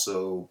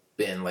also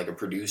been like a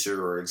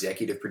producer or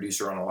executive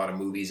producer on a lot of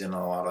movies and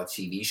on a lot of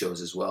TV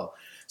shows as well.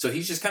 So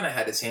he's just kind of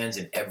had his hands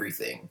in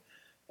everything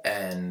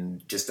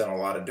and just done a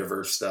lot of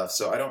diverse stuff.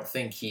 So I don't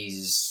think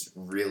he's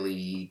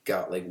really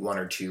got like one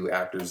or two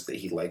actors that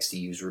he likes to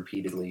use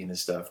repeatedly in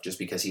his stuff just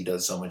because he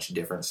does so much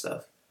different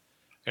stuff.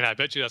 And I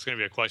bet you that's going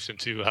to be a question,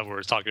 too, how we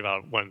were talking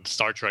about when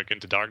Star Trek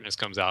Into Darkness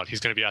comes out.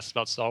 He's going to be asked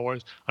about Star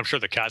Wars. I'm sure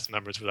the cast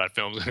members for that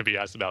film is going to be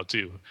asked about,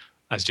 too.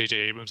 As J.J.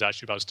 Abrams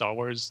asked you about Star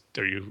Wars,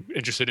 are you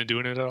interested in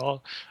doing it at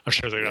all? I'm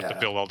sure they're going to have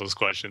to fill all those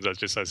questions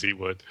just as he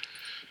would.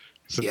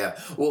 So, yeah,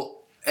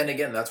 well, and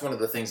again, that's one of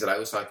the things that I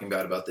was talking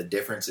about the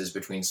differences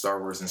between Star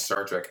Wars and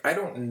Star Trek. I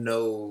don't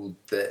know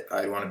that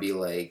I want to be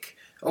like,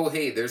 oh,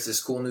 hey, there's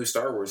this cool new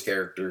Star Wars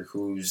character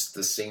who's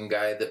the same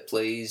guy that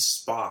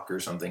plays Spock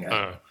or something. I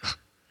don't know.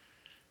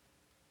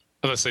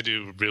 Unless they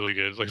do really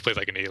good, like play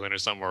like an alien or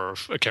something, or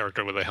a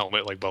character with a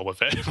helmet like Boba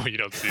Fett, where you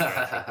don't see their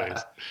actual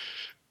face.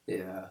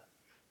 Yeah.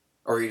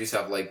 Or you just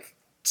have like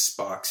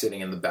Spock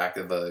sitting in the back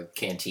of a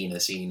cantina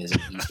scene as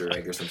an Easter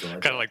egg or something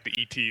like that. Kind of like the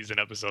ETs in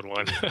episode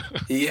 1.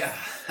 Yeah.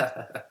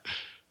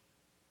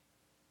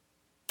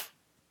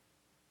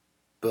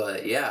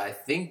 But yeah, I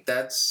think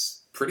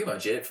that's pretty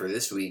much it for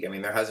this week. I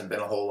mean, there hasn't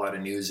been a whole lot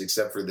of news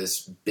except for this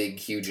big,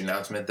 huge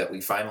announcement that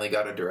we finally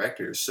got a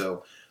director.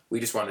 So we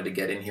just wanted to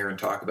get in here and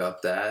talk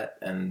about that,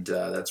 and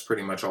that's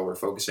pretty much all we're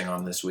focusing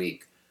on this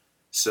week.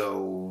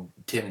 So,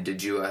 Tim,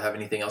 did you have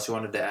anything else you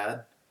wanted to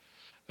add?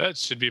 That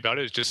should be about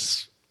it. It's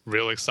just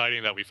real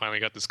exciting that we finally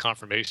got this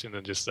confirmation,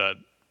 and just that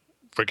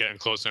we're getting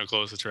closer and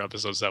closer to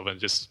episode 7.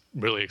 Just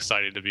really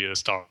excited to be a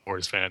Star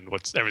Wars fan.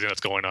 Everything that's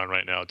going on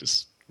right now,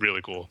 just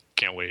really cool.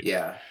 Can't wait.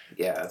 Yeah,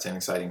 it's an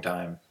exciting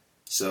time.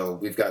 So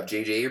we've got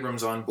J.J.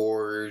 Abrams on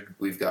board,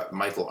 we've got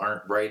Michael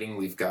Arndt writing,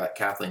 we've got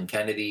Kathleen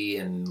Kennedy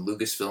and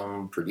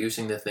Lucasfilm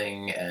producing the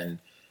thing, and it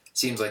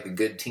seems like a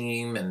good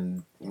team.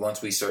 And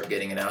once we start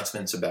getting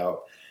announcements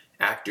about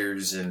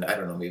actors and, I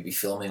don't know, maybe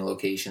filming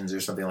locations or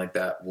something like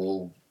that,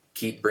 we'll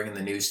keep bringing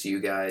the news to you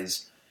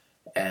guys.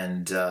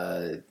 And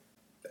I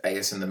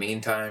guess in the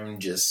meantime,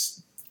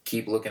 just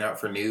keep looking out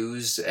for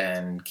news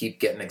and keep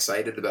getting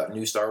excited about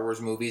new Star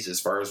Wars movies. As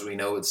far as we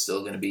know, it's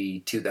still going to be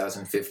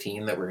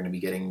 2015 that we're going to be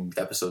getting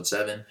episode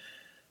 7,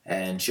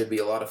 and should be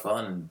a lot of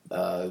fun,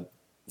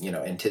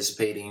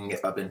 anticipating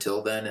up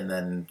until then and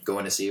then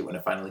going to see it when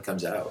it finally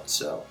comes out.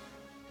 So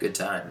good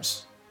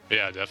times.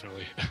 Yeah,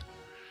 definitely.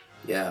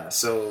 Yeah,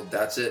 so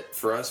that's it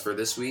for us for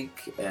this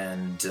week,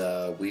 and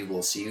we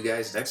will see you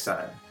guys next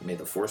time. May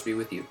the Force be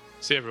with you.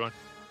 See you, everyone.